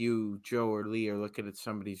if you, Joe or Lee, are looking at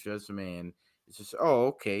somebody's resume, and it's just, oh,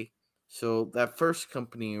 okay. So that first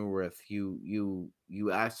company you were with, you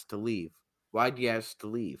asked to leave. Why'd you ask to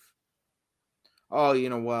leave? Oh,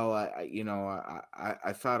 well,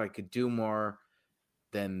 I thought I could do more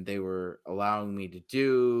than they were allowing me to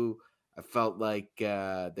do. I felt like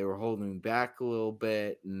they were holding me back a little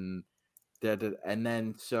bit, and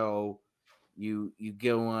then so you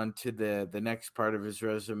go on to the next part of his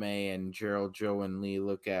resume, and Gerald, Joe, and Lee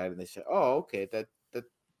look at it and they say, oh, okay, that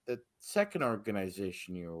the second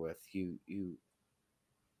organization you were with, you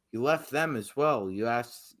left them as well. You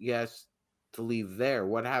asked to leave there.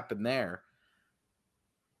 What happened there?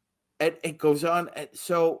 It goes on.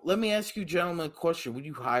 So let me ask you, gentlemen, a question. Would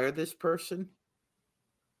you hire this person?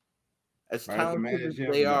 As talented as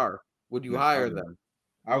they are, would you hire them?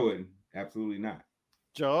 I wouldn't. Absolutely not.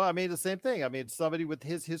 Joe, I mean, the same thing. I mean, somebody with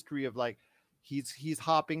his history of like, he's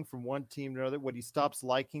hopping from one team to another. When he stops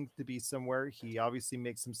liking to be somewhere, he obviously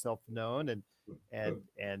makes himself known, and business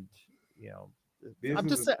I'm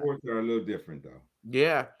just and sports are a little different, though.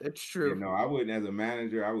 Yeah, that's true. I wouldn't, as a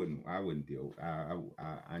manager, I wouldn't deal.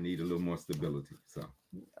 I need a little more stability. So,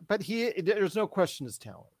 but there's no question his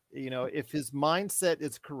talent. If his mindset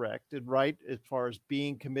is correct and right as far as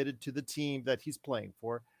being committed to the team that he's playing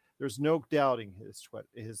for, there's no doubting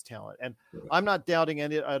his talent. And I'm not doubting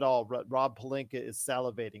it at all. Rob Pelinka is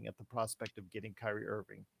salivating at the prospect of getting Kyrie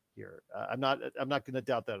Irving here. I'm not going to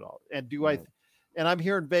doubt that at all. And and I'm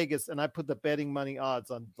here in Vegas, and I put the betting money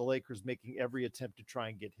odds on the Lakers making every attempt to try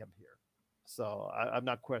and get him here. So I'm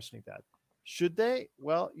not questioning that. Should they?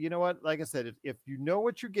 Well, you know what? Like I said, if you know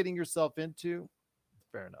what you're getting yourself into,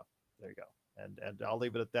 fair enough. There you go. And I'll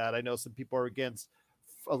leave it at that. I know some people are against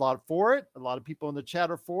a lot for it. A lot of people in the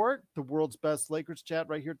chat are for it. The world's best Lakers chat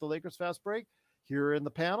right here at the Lakers Fast Break here in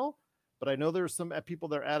the panel. But I know there's some people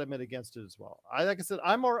that are adamant against it as well. Like I said,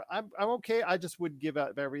 I'm okay. I just wouldn't give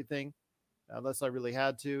up everything unless I really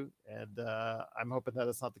had to. And I'm hoping that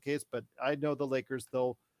it's not the case. But I know the Lakers,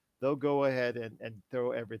 they'll go ahead and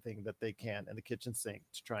throw everything that they can in the kitchen sink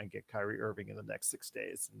to try and get Kyrie Irving in the next 6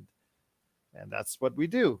 days. And that's what we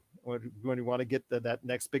do when we want to get that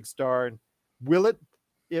next big star. And will it,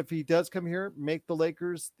 if he does come here, make the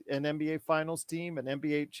Lakers an NBA Finals team, an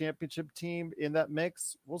NBA championship team in that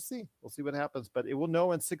mix? We'll see. We'll see what happens. But it will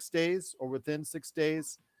know in 6 days or within 6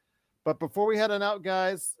 days. But before we head on out,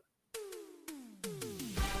 guys,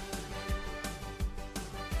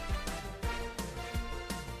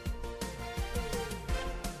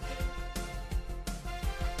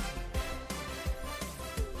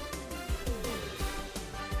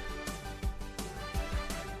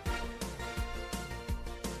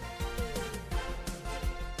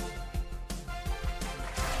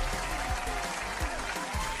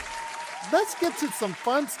 let's get to some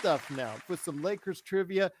fun stuff now with some Lakers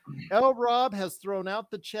trivia. L. Rob has thrown out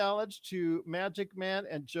the challenge to Magic Man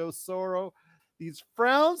and Joe Soro. These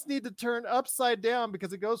frowns need to turn upside down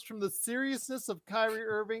because it goes from the seriousness of Kyrie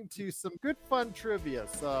Irving to some good fun trivia.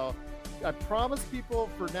 So I promise people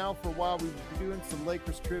for a while, we will be doing some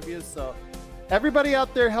Lakers trivia. So everybody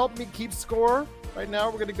out there, help me keep score. Right now,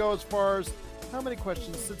 we're going to go as far as how many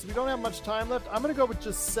questions? Since we don't have much time left, I'm going to go with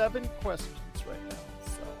just 7 questions right now.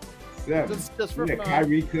 7. Just for fun.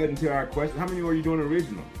 Kyrie cut into our question. How many were you doing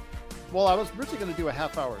originally? Well, I was originally going to do a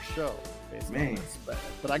half-hour show. Man,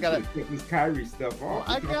 but I got to get this Kyrie stuff off.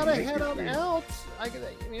 I got to head on out.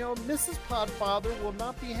 Mrs. Podfather will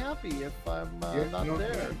not be happy if I'm not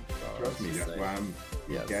there. So trust me, that's why I'm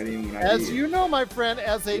got in when I As did. you know, my friend,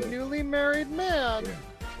 as a newly married man,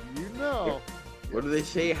 you know. What do they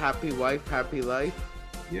say? Happy wife, happy life?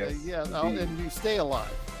 Yes. And you stay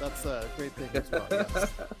alive. That's a great thing as well.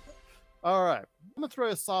 Yes. All right. I'm going to throw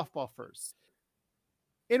a softball first.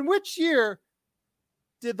 In which year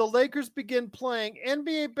did the Lakers begin playing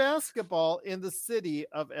NBA basketball in the city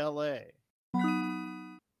of LA?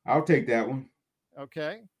 I'll take that one.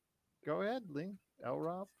 Okay. Go ahead, Lee.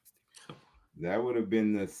 L-Rob. That would have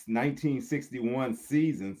been the 1961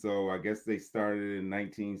 season, so I guess they started in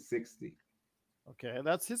 1960. Okay,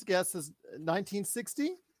 that's his guess is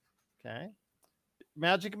 1960. Okay.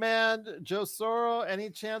 Magic Man, Joe Soro, any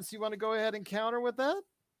chance you want to go ahead and counter with that?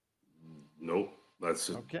 Nope. That's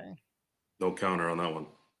it. Okay. No counter on that one.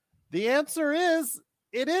 The answer is,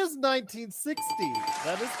 it is 1960.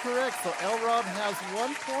 That is correct. So L-Rob has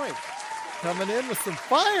 1 point. Coming in with some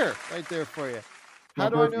fire right there for you. How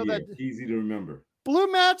do I know that? Easy to remember.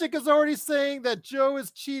 Blue Magic is already saying that Joe is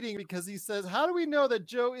cheating because he says, how do we know that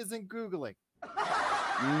Joe isn't Googling?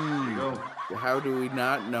 How do we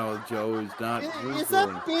not know Joe is not Googling? Is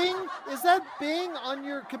that Bing? Is that Bing on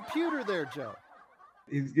your computer there, Joe?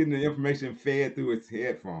 He's getting the information fed through his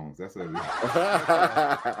headphones. That's what it is.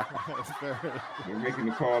 They're making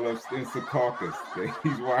the call up in Secaucus.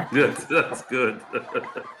 He's watching. Yes, that's good.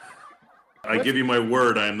 I give you my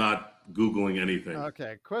word, I'm not Googling anything.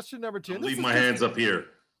 Okay, question number 2. I'll leave my hands up here.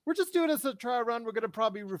 We're just doing this as a try run. We're going to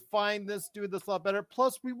probably refine this, do this a lot better.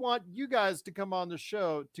 Plus, we want you guys to come on the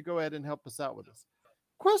show to go ahead and help us out with this.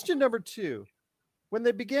 Question number 2. When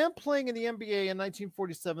they began playing in the NBA in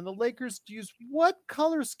 1947, the Lakers used what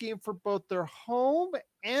color scheme for both their home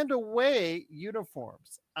and away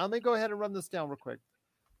uniforms? I'm going to go ahead and run this down real quick.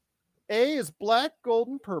 A is black, gold,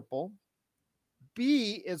 and purple.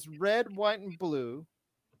 B is red, white, and blue.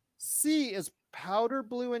 C is powder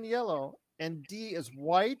blue and yellow. And D is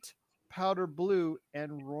white, powder blue,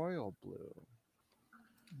 and royal blue.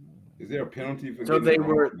 Is there a penalty for So they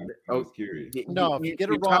were. I was curious. No, if you get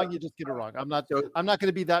it wrong, you just get it wrong. I'm not going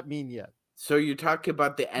to be that mean yet. So you're talking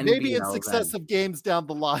about the NBL. Maybe in successive games down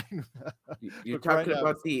the line. You're talking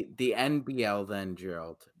about the NBL then,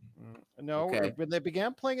 Gerald. No, Okay. when they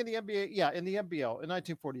began playing in the NBA, in the NBL in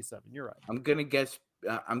 1947. You're right. I'm gonna guess.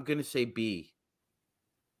 I'm gonna say B.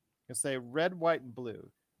 I say red, white, and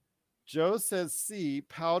blue. Joe says C,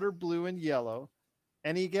 powder blue and yellow.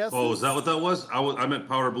 Any guesses? Oh, is that what that was? I meant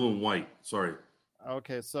powder blue and white. Sorry.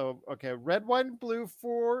 Okay, red, white, and blue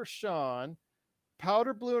for Sean,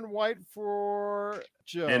 powder blue and white for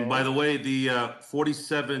Joe. And by the way, the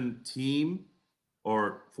 47 team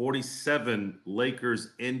or 47 Lakers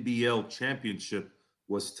NBL championship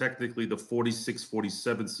was technically the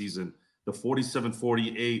 46-47 season. The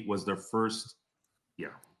 47-48 was their first. Yeah,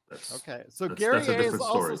 that's okay. So that's Gary a A is different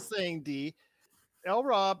also story. saying D.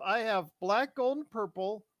 L-Rob, I have black, gold, and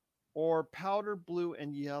purple, or powder blue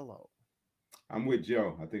and yellow. I'm with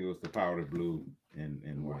Joe. I think it was the powder blue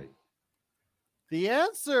and white. The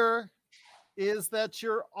answer is that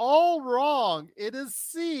you're all wrong. It is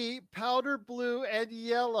C, powder blue and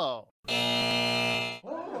yellow.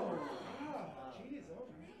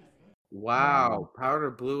 Wow,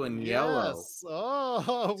 powder blue and yellow. Yes.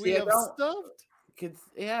 Oh, we See, I have don't- stuffed.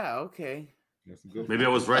 Yeah, okay. That's a good Maybe I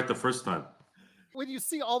was right the first time. When you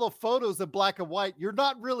see all the photos in black and white, you're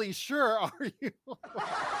not really sure, are you?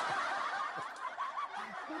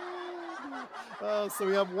 So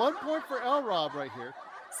we have 1 point for L-Rob right here.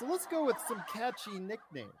 So let's go with some catchy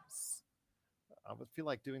nicknames. I would feel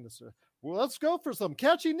like doing this. Well, let's go for some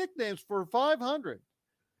catchy nicknames for 500.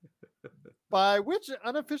 By which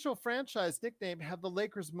unofficial franchise nickname have the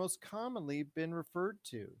Lakers most commonly been referred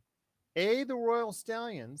to? A, the Royal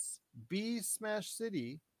Stallions, B, Smash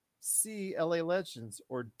City, C, LA Legends,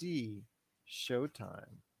 or D,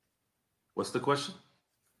 Showtime? What's the question?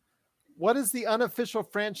 What is the unofficial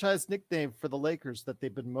franchise nickname for the Lakers that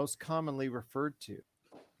they've been most commonly referred to?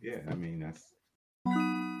 Yeah, I mean, that's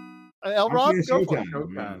L-Rob, go for it.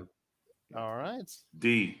 Showtime. All right.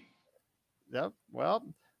 D. Yep. Well,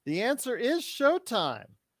 the answer is Showtime.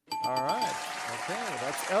 All right. Okay.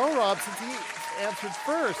 That's L-Rob since he answered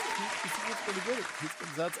first. He's pretty good.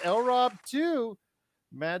 That's L-Rob 2.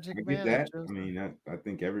 Magic I Man. get that. I mean, I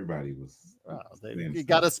think everybody was. You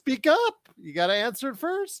got to speak up. You got to answer it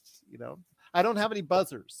first. You know, I don't have any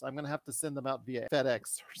buzzers. I'm going to have to send them out via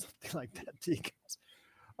FedEx or something like that to you guys.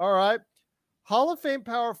 All right. Hall of Fame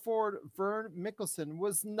power forward Vern Mickelson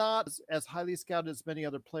was not as highly scouted as many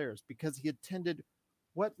other players because he attended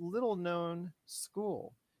what little-known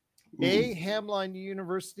school? A, Hamline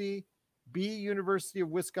University, B, University of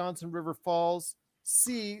Wisconsin River Falls,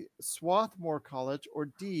 C, Swarthmore College, or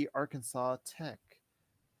D, Arkansas Tech?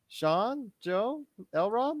 Sean, Joe,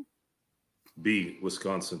 L-Rob? B,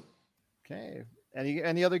 Wisconsin. Okay.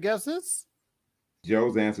 Any other guesses?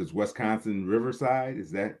 Joe's answer is Wisconsin Riverside.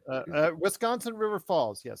 Is that Wisconsin River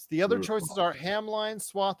Falls? Yes. The other River choices Falls. are Hamline,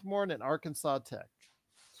 Swarthmore, and Arkansas Tech.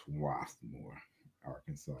 Swarthmore?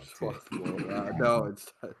 Arkansas Tech. Swarthmore. No,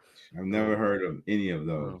 it's I've never heard of any of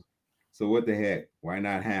those. No. So what the heck? Why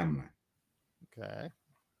not Hamlin? Okay.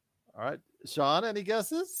 All right. Sean, any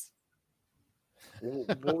guesses?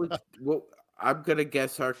 Well, I'm gonna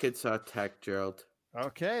guess Arkansas Tech, Gerald.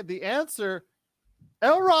 Okay. The answer,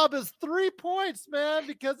 L. Rob, is 3 points, man,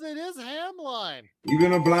 because it is Hamline.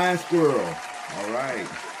 Even a blind squirrel. All right.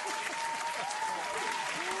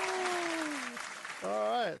 All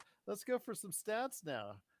right. Let's go for some stats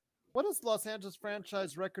now. What is Los Angeles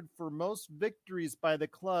franchise record for most victories by the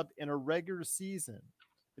club in a regular season?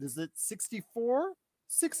 Is it 64,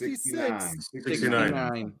 66,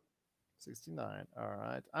 69. 69. All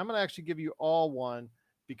right. I'm going to actually give you all one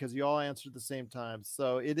because you all answered at the same time.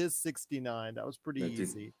 So it is 69. That was pretty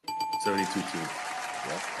easy. 72 teams.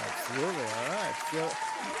 Yep, absolutely. All right. So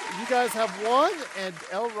you guys have one, and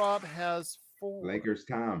L. Rob has 4. Lakers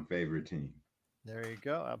Tom favorite team. There you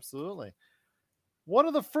go. Absolutely. One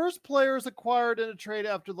of the first players acquired in a trade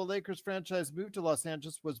after the Lakers franchise moved to Los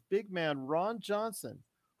Angeles was big man Ron Johnson,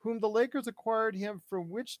 whom the Lakers acquired him from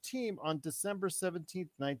which team on December 17th,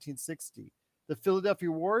 1960? The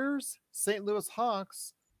Philadelphia Warriors, St. Louis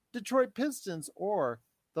Hawks, Detroit Pistons, or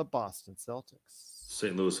the Boston Celtics?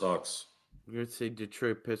 St. Louis Hawks. I'm gonna say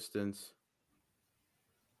Detroit Pistons.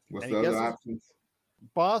 What's Any the other guesses? options?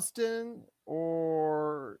 Boston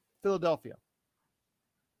or Philadelphia?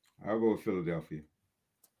 I'll go with Philadelphia.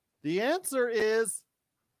 The answer is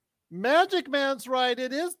Magic Man's right.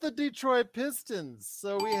 It is the Detroit Pistons.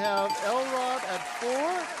 So we have L. Rob at 4,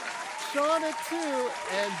 Sean at 2,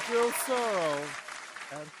 and Joe Sorrow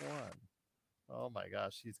at 1. Oh my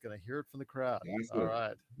gosh, he's going to hear it from the crowd. That's All good.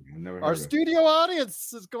 right. I never heard Our of it. studio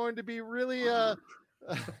audience is going to be really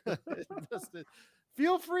interested.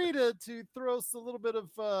 Feel free to throw us a little bit of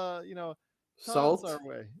Salt. our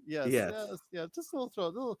way. Yes. Yes. Yeah. Just a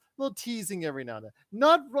little teasing every now and then.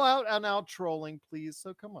 Not out and out trolling, please.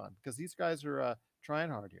 So come on, because these guys are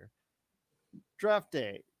trying hard here. Draft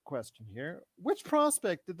day question here. Which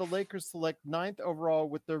prospect did the Lakers select 9th overall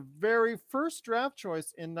with their very first draft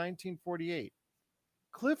choice in 1948?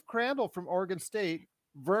 Cliff Crandall from Oregon State,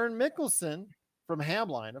 Vern Mickelson from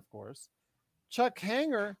Hamline, of course, Chuck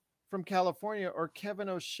Hanger from California, or Kevin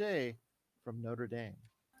O'Shea from Notre Dame?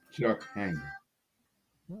 Chuck Hanger.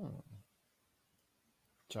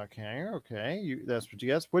 Chuck Hanger. Okay, that's what you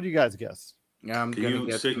guess. What do you guys guess? I'm Can gonna you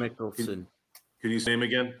guess say- Mickelson. Can you say him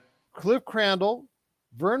again? Cliff Crandall,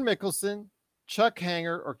 Vern Mickelson, Chuck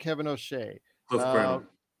Hanger, or Kevin O'Shea? Cliff Crandall.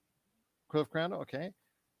 Cliff Crandall. Okay.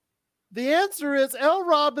 The answer is L.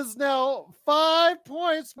 Rob is now 5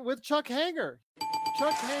 points with Chuck Hanger.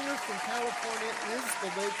 Chuck Hanger from California is the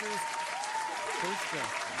Lakers' first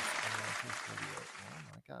draft choice in 1948. Oh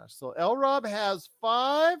my gosh. So L. Rob has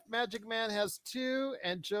 5, Magic Man has 2,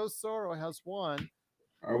 and Joe Sorrow has 1.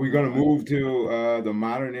 Are we going to move to the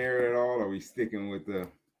modern era at all? Or are we sticking with the?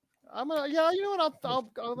 I'm gonna, yeah, you know what?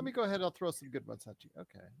 I'll let me go ahead. I'll throw some good ones at you.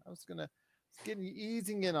 Okay, I was gonna getting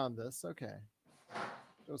easing in on this. Okay,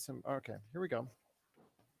 show some. Okay, here we go.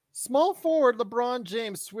 Small forward LeBron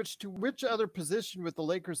James switched to which other position with the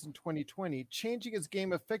Lakers in 2020, changing his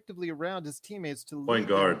game effectively around his teammates to Point lead them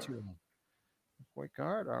guard. to him? Point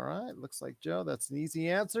guard. All right, looks like Joe. That's an easy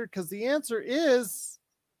answer because the answer is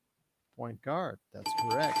point guard. That's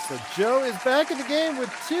correct. So Joe is back in the game with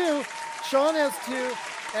 2. Sean has 2.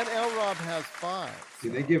 And L. Rob has 5.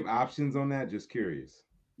 Did they give options on that? Just curious.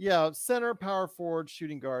 Yeah, center, power forward,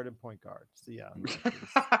 shooting guard, and point guard. So yeah.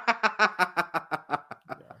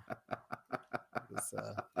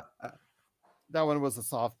 That one was a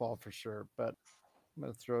softball for sure, but I'm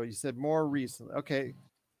gonna throw. You said more recently. Okay.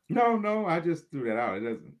 No, I just threw that out. It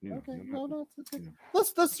doesn't. Okay. No, it's okay. Yeah.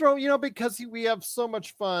 Let's throw. Because we have so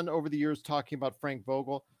much fun over the years talking about Frank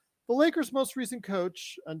Vogel, the Lakers' most recent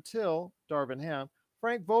coach until Darvin Ham.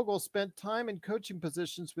 Frank Vogel spent time in coaching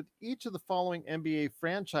positions with each of the following NBA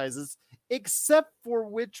franchises, except for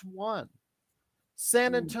which one?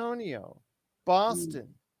 San Antonio,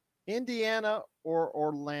 Boston, Indiana, or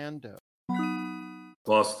Orlando?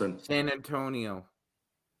 Boston. San Antonio.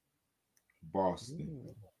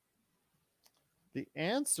 Boston. The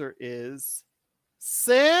answer is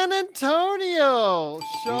San Antonio. He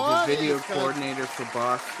Sean was a video is gonna- coordinator for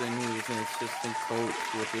Boston. He was an assistant coach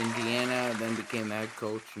with Indiana, then became the head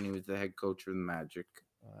coach, and he was the head coach for the Magic.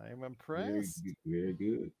 I'm Very, impressed. very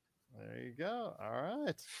good. There you go. All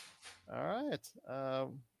right.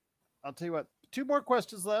 I'll tell you what. 2 more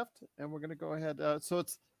questions left, and we're going to go ahead. So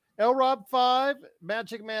it's L. Rob 5,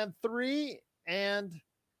 Magic Man 3, and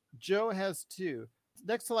Joe has 2.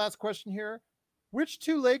 Next to last question here. Which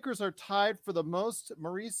 2 Lakers are tied for the most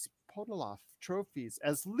Maurice Podoloff trophies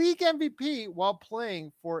as league MVP while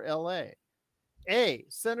playing for LA? A.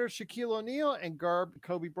 Center Shaquille O'Neal and guard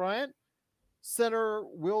Kobe Bryant. Center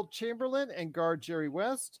Will Chamberlain and guard Jerry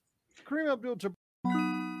West. Kareem Abdul-Jabbar.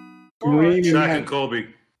 Shaq and Kobe.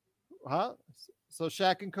 Huh? So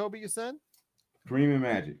Shaq and Kobe, you said? Kareem and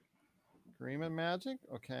Magic. Kareem and Magic?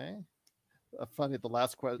 Okay. Funny, the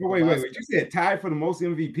last question. Oh, wait. You said tied for the most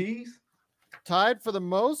MVPs? Tied for the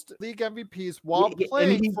most league MVPs while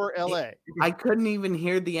playing for LA. I couldn't even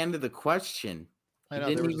hear the end of the question. I know,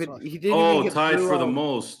 He didn't even Oh, get tied through for the all-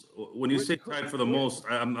 most. When you say tied for the most,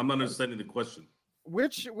 I'm not understanding the question.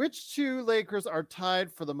 Which two Lakers are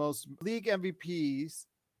tied for the most league MVPs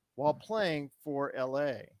while playing for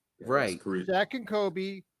LA? Right. Shaq and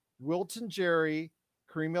Kobe, Wilton Jerry,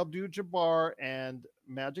 Kareem Abdul-Jabbar, and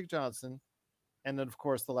Magic Johnson. And then, of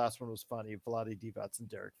course, the last one was funny. Vlade Divac and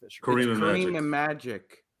Derek Fisher. Kareem and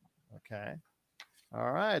Magic. Okay.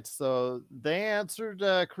 All right. So they answered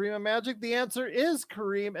Kareem and Magic. The answer is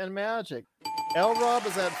Kareem and Magic. L. Rob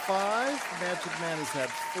is at 5. Magic Man is at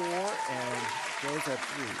 4. And Joe's at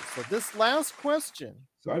 3. So this last question.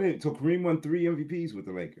 So Kareem won 3 MVPs with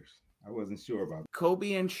the Lakers. I wasn't sure about that.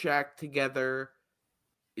 Kobe and Shaq together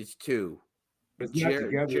is 2. It's not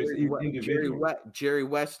together, it's individual. Jerry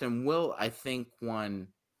West and Will, I think, won.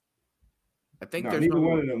 I think there's neither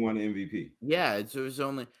one of them won an MVP. Yeah, it was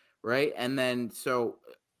only right, and then so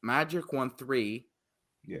Magic won 3.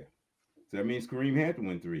 Yeah, so that means Kareem had to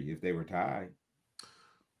win 3 if they were tied.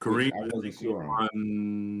 Kareem I wasn't sure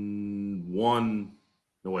on one.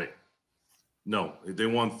 No wait, no, they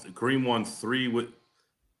won. Kareem won 3 with.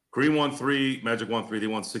 Kareem won 3. Magic won 3. They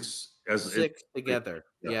won 6 as 6 together.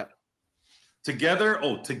 Yeah. Together?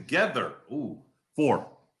 Oh, together. Ooh, 4.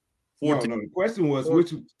 No, the question was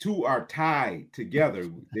which 2 are tied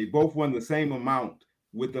together. They both won the same amount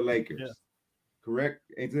with the Lakers. Yeah. Correct?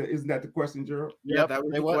 Isn't that the question, Gerald? Yeah, that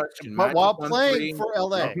was the question. But while playing for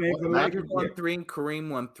LA. Magic won 3 and Kareem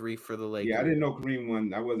won 3 for the Lakers. Yeah, I didn't know Kareem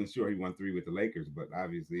won. I wasn't sure he won 3 with the Lakers, but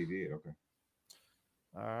obviously he did. Okay.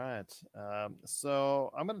 All right.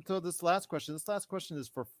 So I'm going to throw this last question. This last question is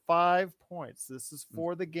for 5 points. This is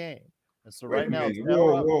for the game. And so right now,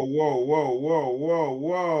 whoa.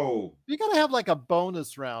 You got to have like a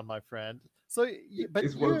bonus round, my friend. So, but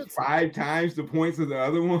it's worth 5 times the points of the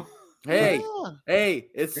other one. Hey,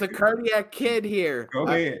 it's the cardiac kid here. Go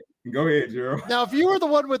ahead, Gerald. Now, if you were the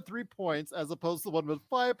one with 3 points as opposed to the one with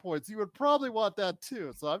 5 points, you would probably want that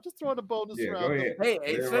too. So I'm just throwing a bonus round. Go ahead. Hey,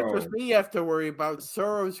 it's not just me you have to worry about.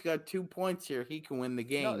 Soro's got 2 points here. He can win the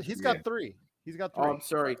game. No, he's got 3. He's got 3. Oh, I'm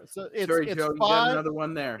sorry. So it's Joe, 5, you got another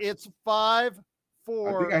one there. It's 5, 4.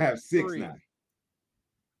 I think I have 6 3. now.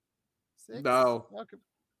 6? No. Okay.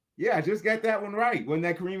 Yeah, I just got that one right. Wasn't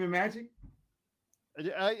that Kareem and Magic?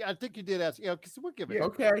 I think you did ask. Because we'll give it. Yeah.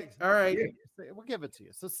 Okay. All right. Yeah. We'll give it to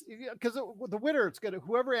you. So, because the winner, it's good.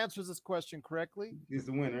 Whoever answers this question correctly is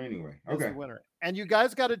the winner anyway. Is the winner. And you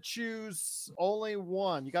guys got to choose only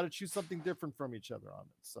one. You got to choose something different from each other on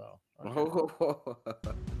it. So.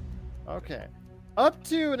 Okay. Up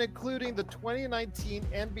to and including the 2019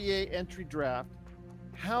 NBA entry draft,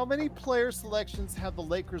 how many player selections have the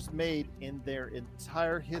Lakers made in their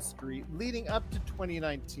entire history leading up to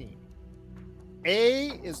 2019?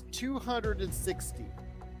 A is 260.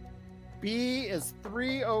 B is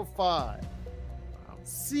 305.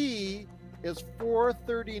 C is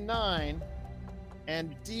 439.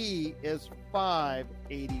 And D is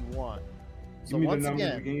 581. So once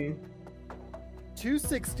again,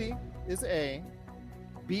 260 is A.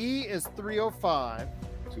 B is 305.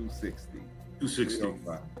 260.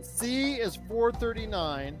 C is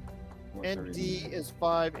 439. And D is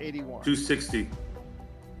 581. 260.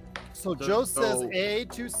 So Joe says A,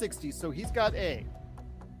 260. So he's got A.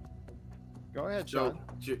 Go ahead, Sean.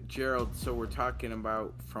 Gerald, so we're talking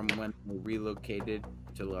about from when we relocated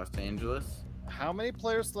to Los Angeles? How many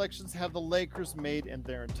player selections have the Lakers made in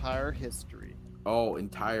their entire history? Oh,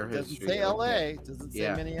 entire history. Doesn't say LA. Doesn't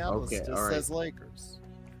say Minneapolis. It just says Lakers.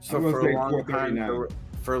 So for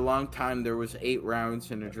a long time, there was 8 rounds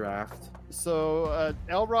in a draft. So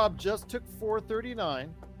L. Rob just took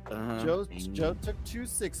 439. Joe took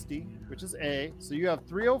 260, which is A. So you have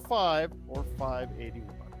 305 or 581.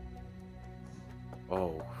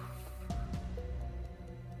 Oh.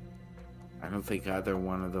 I don't think either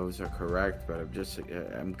one of those are correct, but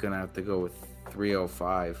I'm going to have to go with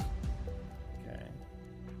 305. Okay.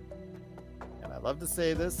 And I love to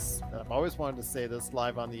say this, and I've always wanted to say this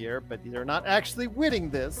live on the air, but they're not actually winning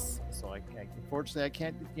this. So unfortunately, I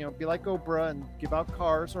can't, be like Oprah and give out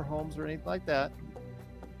cars or homes or anything like that.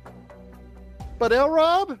 But L.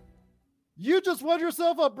 Rob, You just won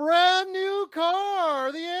yourself a brand new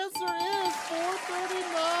car. The answer is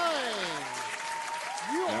 439.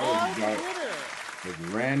 You are the winner. As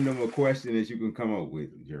random a question as you can come up with,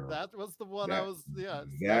 Gerald. That was the one I was, yeah.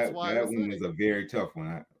 That one was a very tough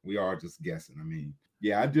one. We are just guessing. I mean,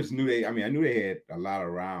 yeah, I just knew I knew they had a lot of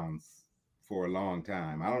rounds for a long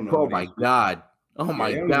time. I don't know. Oh my God. Oh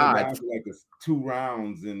my God. Like 2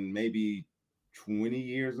 rounds and maybe 20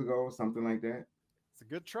 years ago or something like that. It's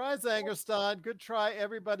a good try, Zangerston. Good try,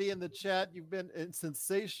 everybody in the chat. You've been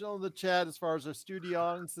sensational in the chat as far as our studio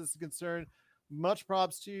audience is concerned. Much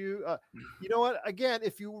props to you. You know what? Again,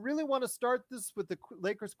 if you really want to start this with the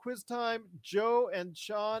Lakers quiz time, Joe and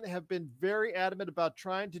Sean have been very adamant about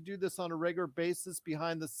trying to do this on a regular basis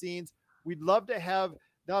behind the scenes. We'd love to have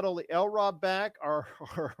not only L. Rob back, our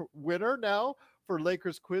winner now for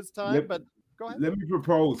Lakers quiz time, but go ahead. Let me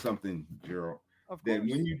propose something, Gerald. Of course. That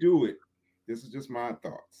when you do it, this is just my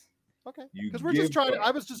thoughts. Okay, because we're just trying. I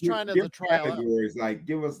was just trying to trial categories. Like,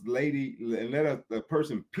 give us and let the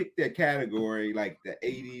person pick their category, like the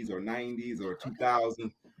 80s or 90s or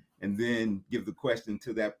 2000, and then give the question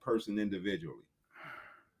to that person individually.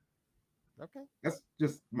 Okay, that's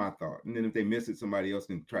just my thought. And then if they miss it, somebody else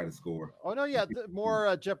can try to score. Oh no, yeah,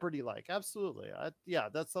 more Jeopardy-like. Absolutely, yeah,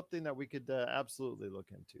 that's something that we could absolutely look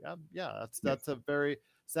into. Yeah, that's a very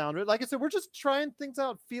sound. Like I said, we're just trying things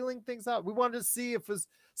out, feeling things out. We wanted to see if it was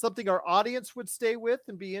something our audience would stay with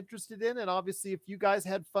and be interested in. And obviously, if you guys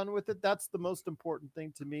had fun with it, that's the most important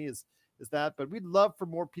thing to me is that. But we'd love for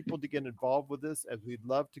more people to get involved with this, as we'd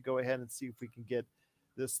love to go ahead and see if we can get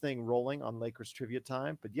this thing rolling on Lakers Trivia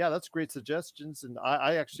Time. But yeah, that's great suggestions. And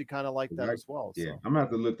I actually kind of like that as well. Yeah, so. I'm going to have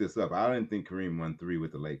to look this up. I didn't think Kareem won 3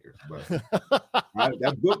 with the Lakers, but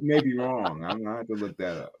that book may be wrong. I'm going to have to look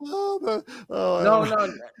that up.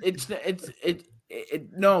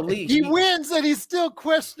 No, Lee. He wins and he's still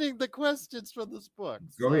questioning the questions from this book.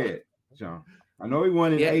 Go ahead, Sean. I know he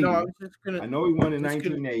won in 80. I know he won in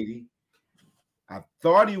 1980. I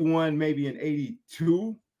thought he won maybe in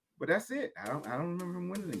 82. But that's it. I don't remember him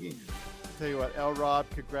winning again. Tell you what, L. Rob,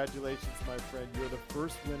 congratulations, my friend. You're the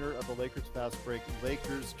first winner of the Lakers Fast Break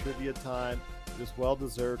Lakers Trivia Time. Just well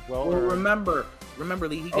deserved. Remember,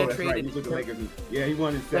 Lee, he got traded. Right. Yeah, he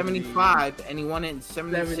won in 75, and he won it in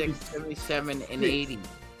 76, 77, and 80.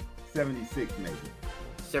 76, maybe.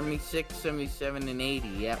 76, 77, and 80.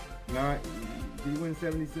 Yep. No, did he win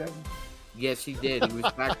 77? Yes, he did. He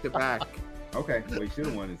was back to back. Okay, well, he should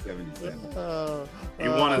have won in 77. He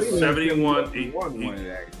won in 71. He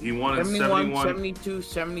won in 71, 72,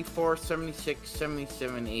 74, 76,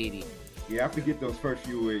 77, 80. Yeah, I forget those first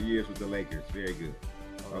few years with the Lakers. Very good.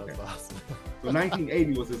 Okay. Awesome. So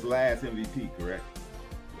 1980 was his last MVP, correct?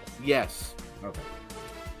 Yes. Okay.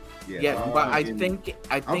 Yeah, but I think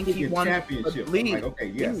he won championship. Lee, like, okay,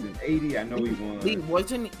 yes, in 80, I know he won. Lee,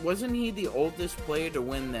 wasn't he the oldest player to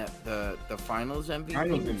win the finals MVP?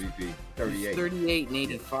 Finals MVP, 38. 38 and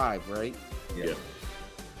 85, right? Yeah.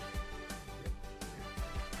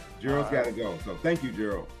 Gerald's got to go. So thank you,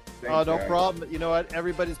 Gerald. Thanks, no problem. You know what?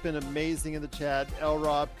 Everybody's been amazing in the chat. L.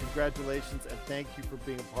 Rob, congratulations, and thank you for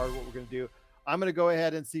being a part of what we're going to do. I'm going to go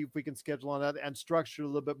ahead and see if we can schedule on that and structure a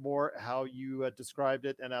little bit more how you described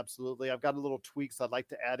it. And absolutely, I've got a little tweaks I'd like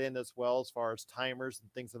to add in as well as far as timers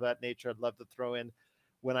and things of that nature. I'd love to throw in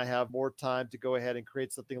when I have more time to go ahead and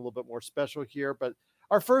create something a little bit more special here. But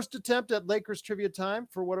our first attempt at Lakers Trivia Time,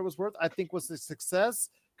 for what it was worth, I think was a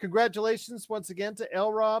success. Congratulations once again to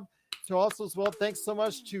L. Rob. To also as well, thanks so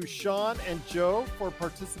much to Sean and Joe for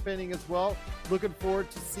participating as well. Looking forward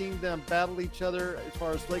to seeing them battle each other as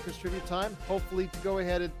far as Lakers Trivia Time. Hopefully to go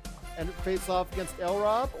ahead and face off against L.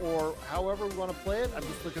 Rob or however we want to play it. I'm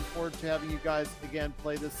just looking forward to having you guys again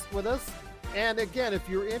play this with us. And again, if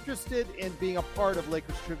you're interested in being a part of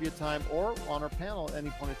Lakers Trivia Time or on our panel at any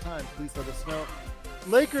point in time, please let us know.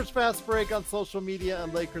 Lakers Fast Break on social media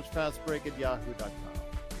and Lakers Fast Break at yahoo.com.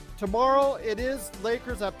 Tomorrow, it is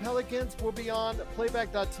Lakers at Pelicans. We'll be on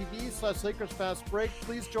playback.tv/Lakers Fast Break.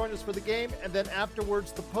 Please join us for the game. And then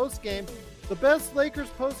afterwards, the post game. The best Lakers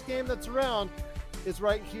post game that's around is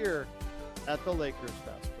right here at the Lakers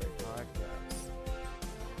Fast Break. All right.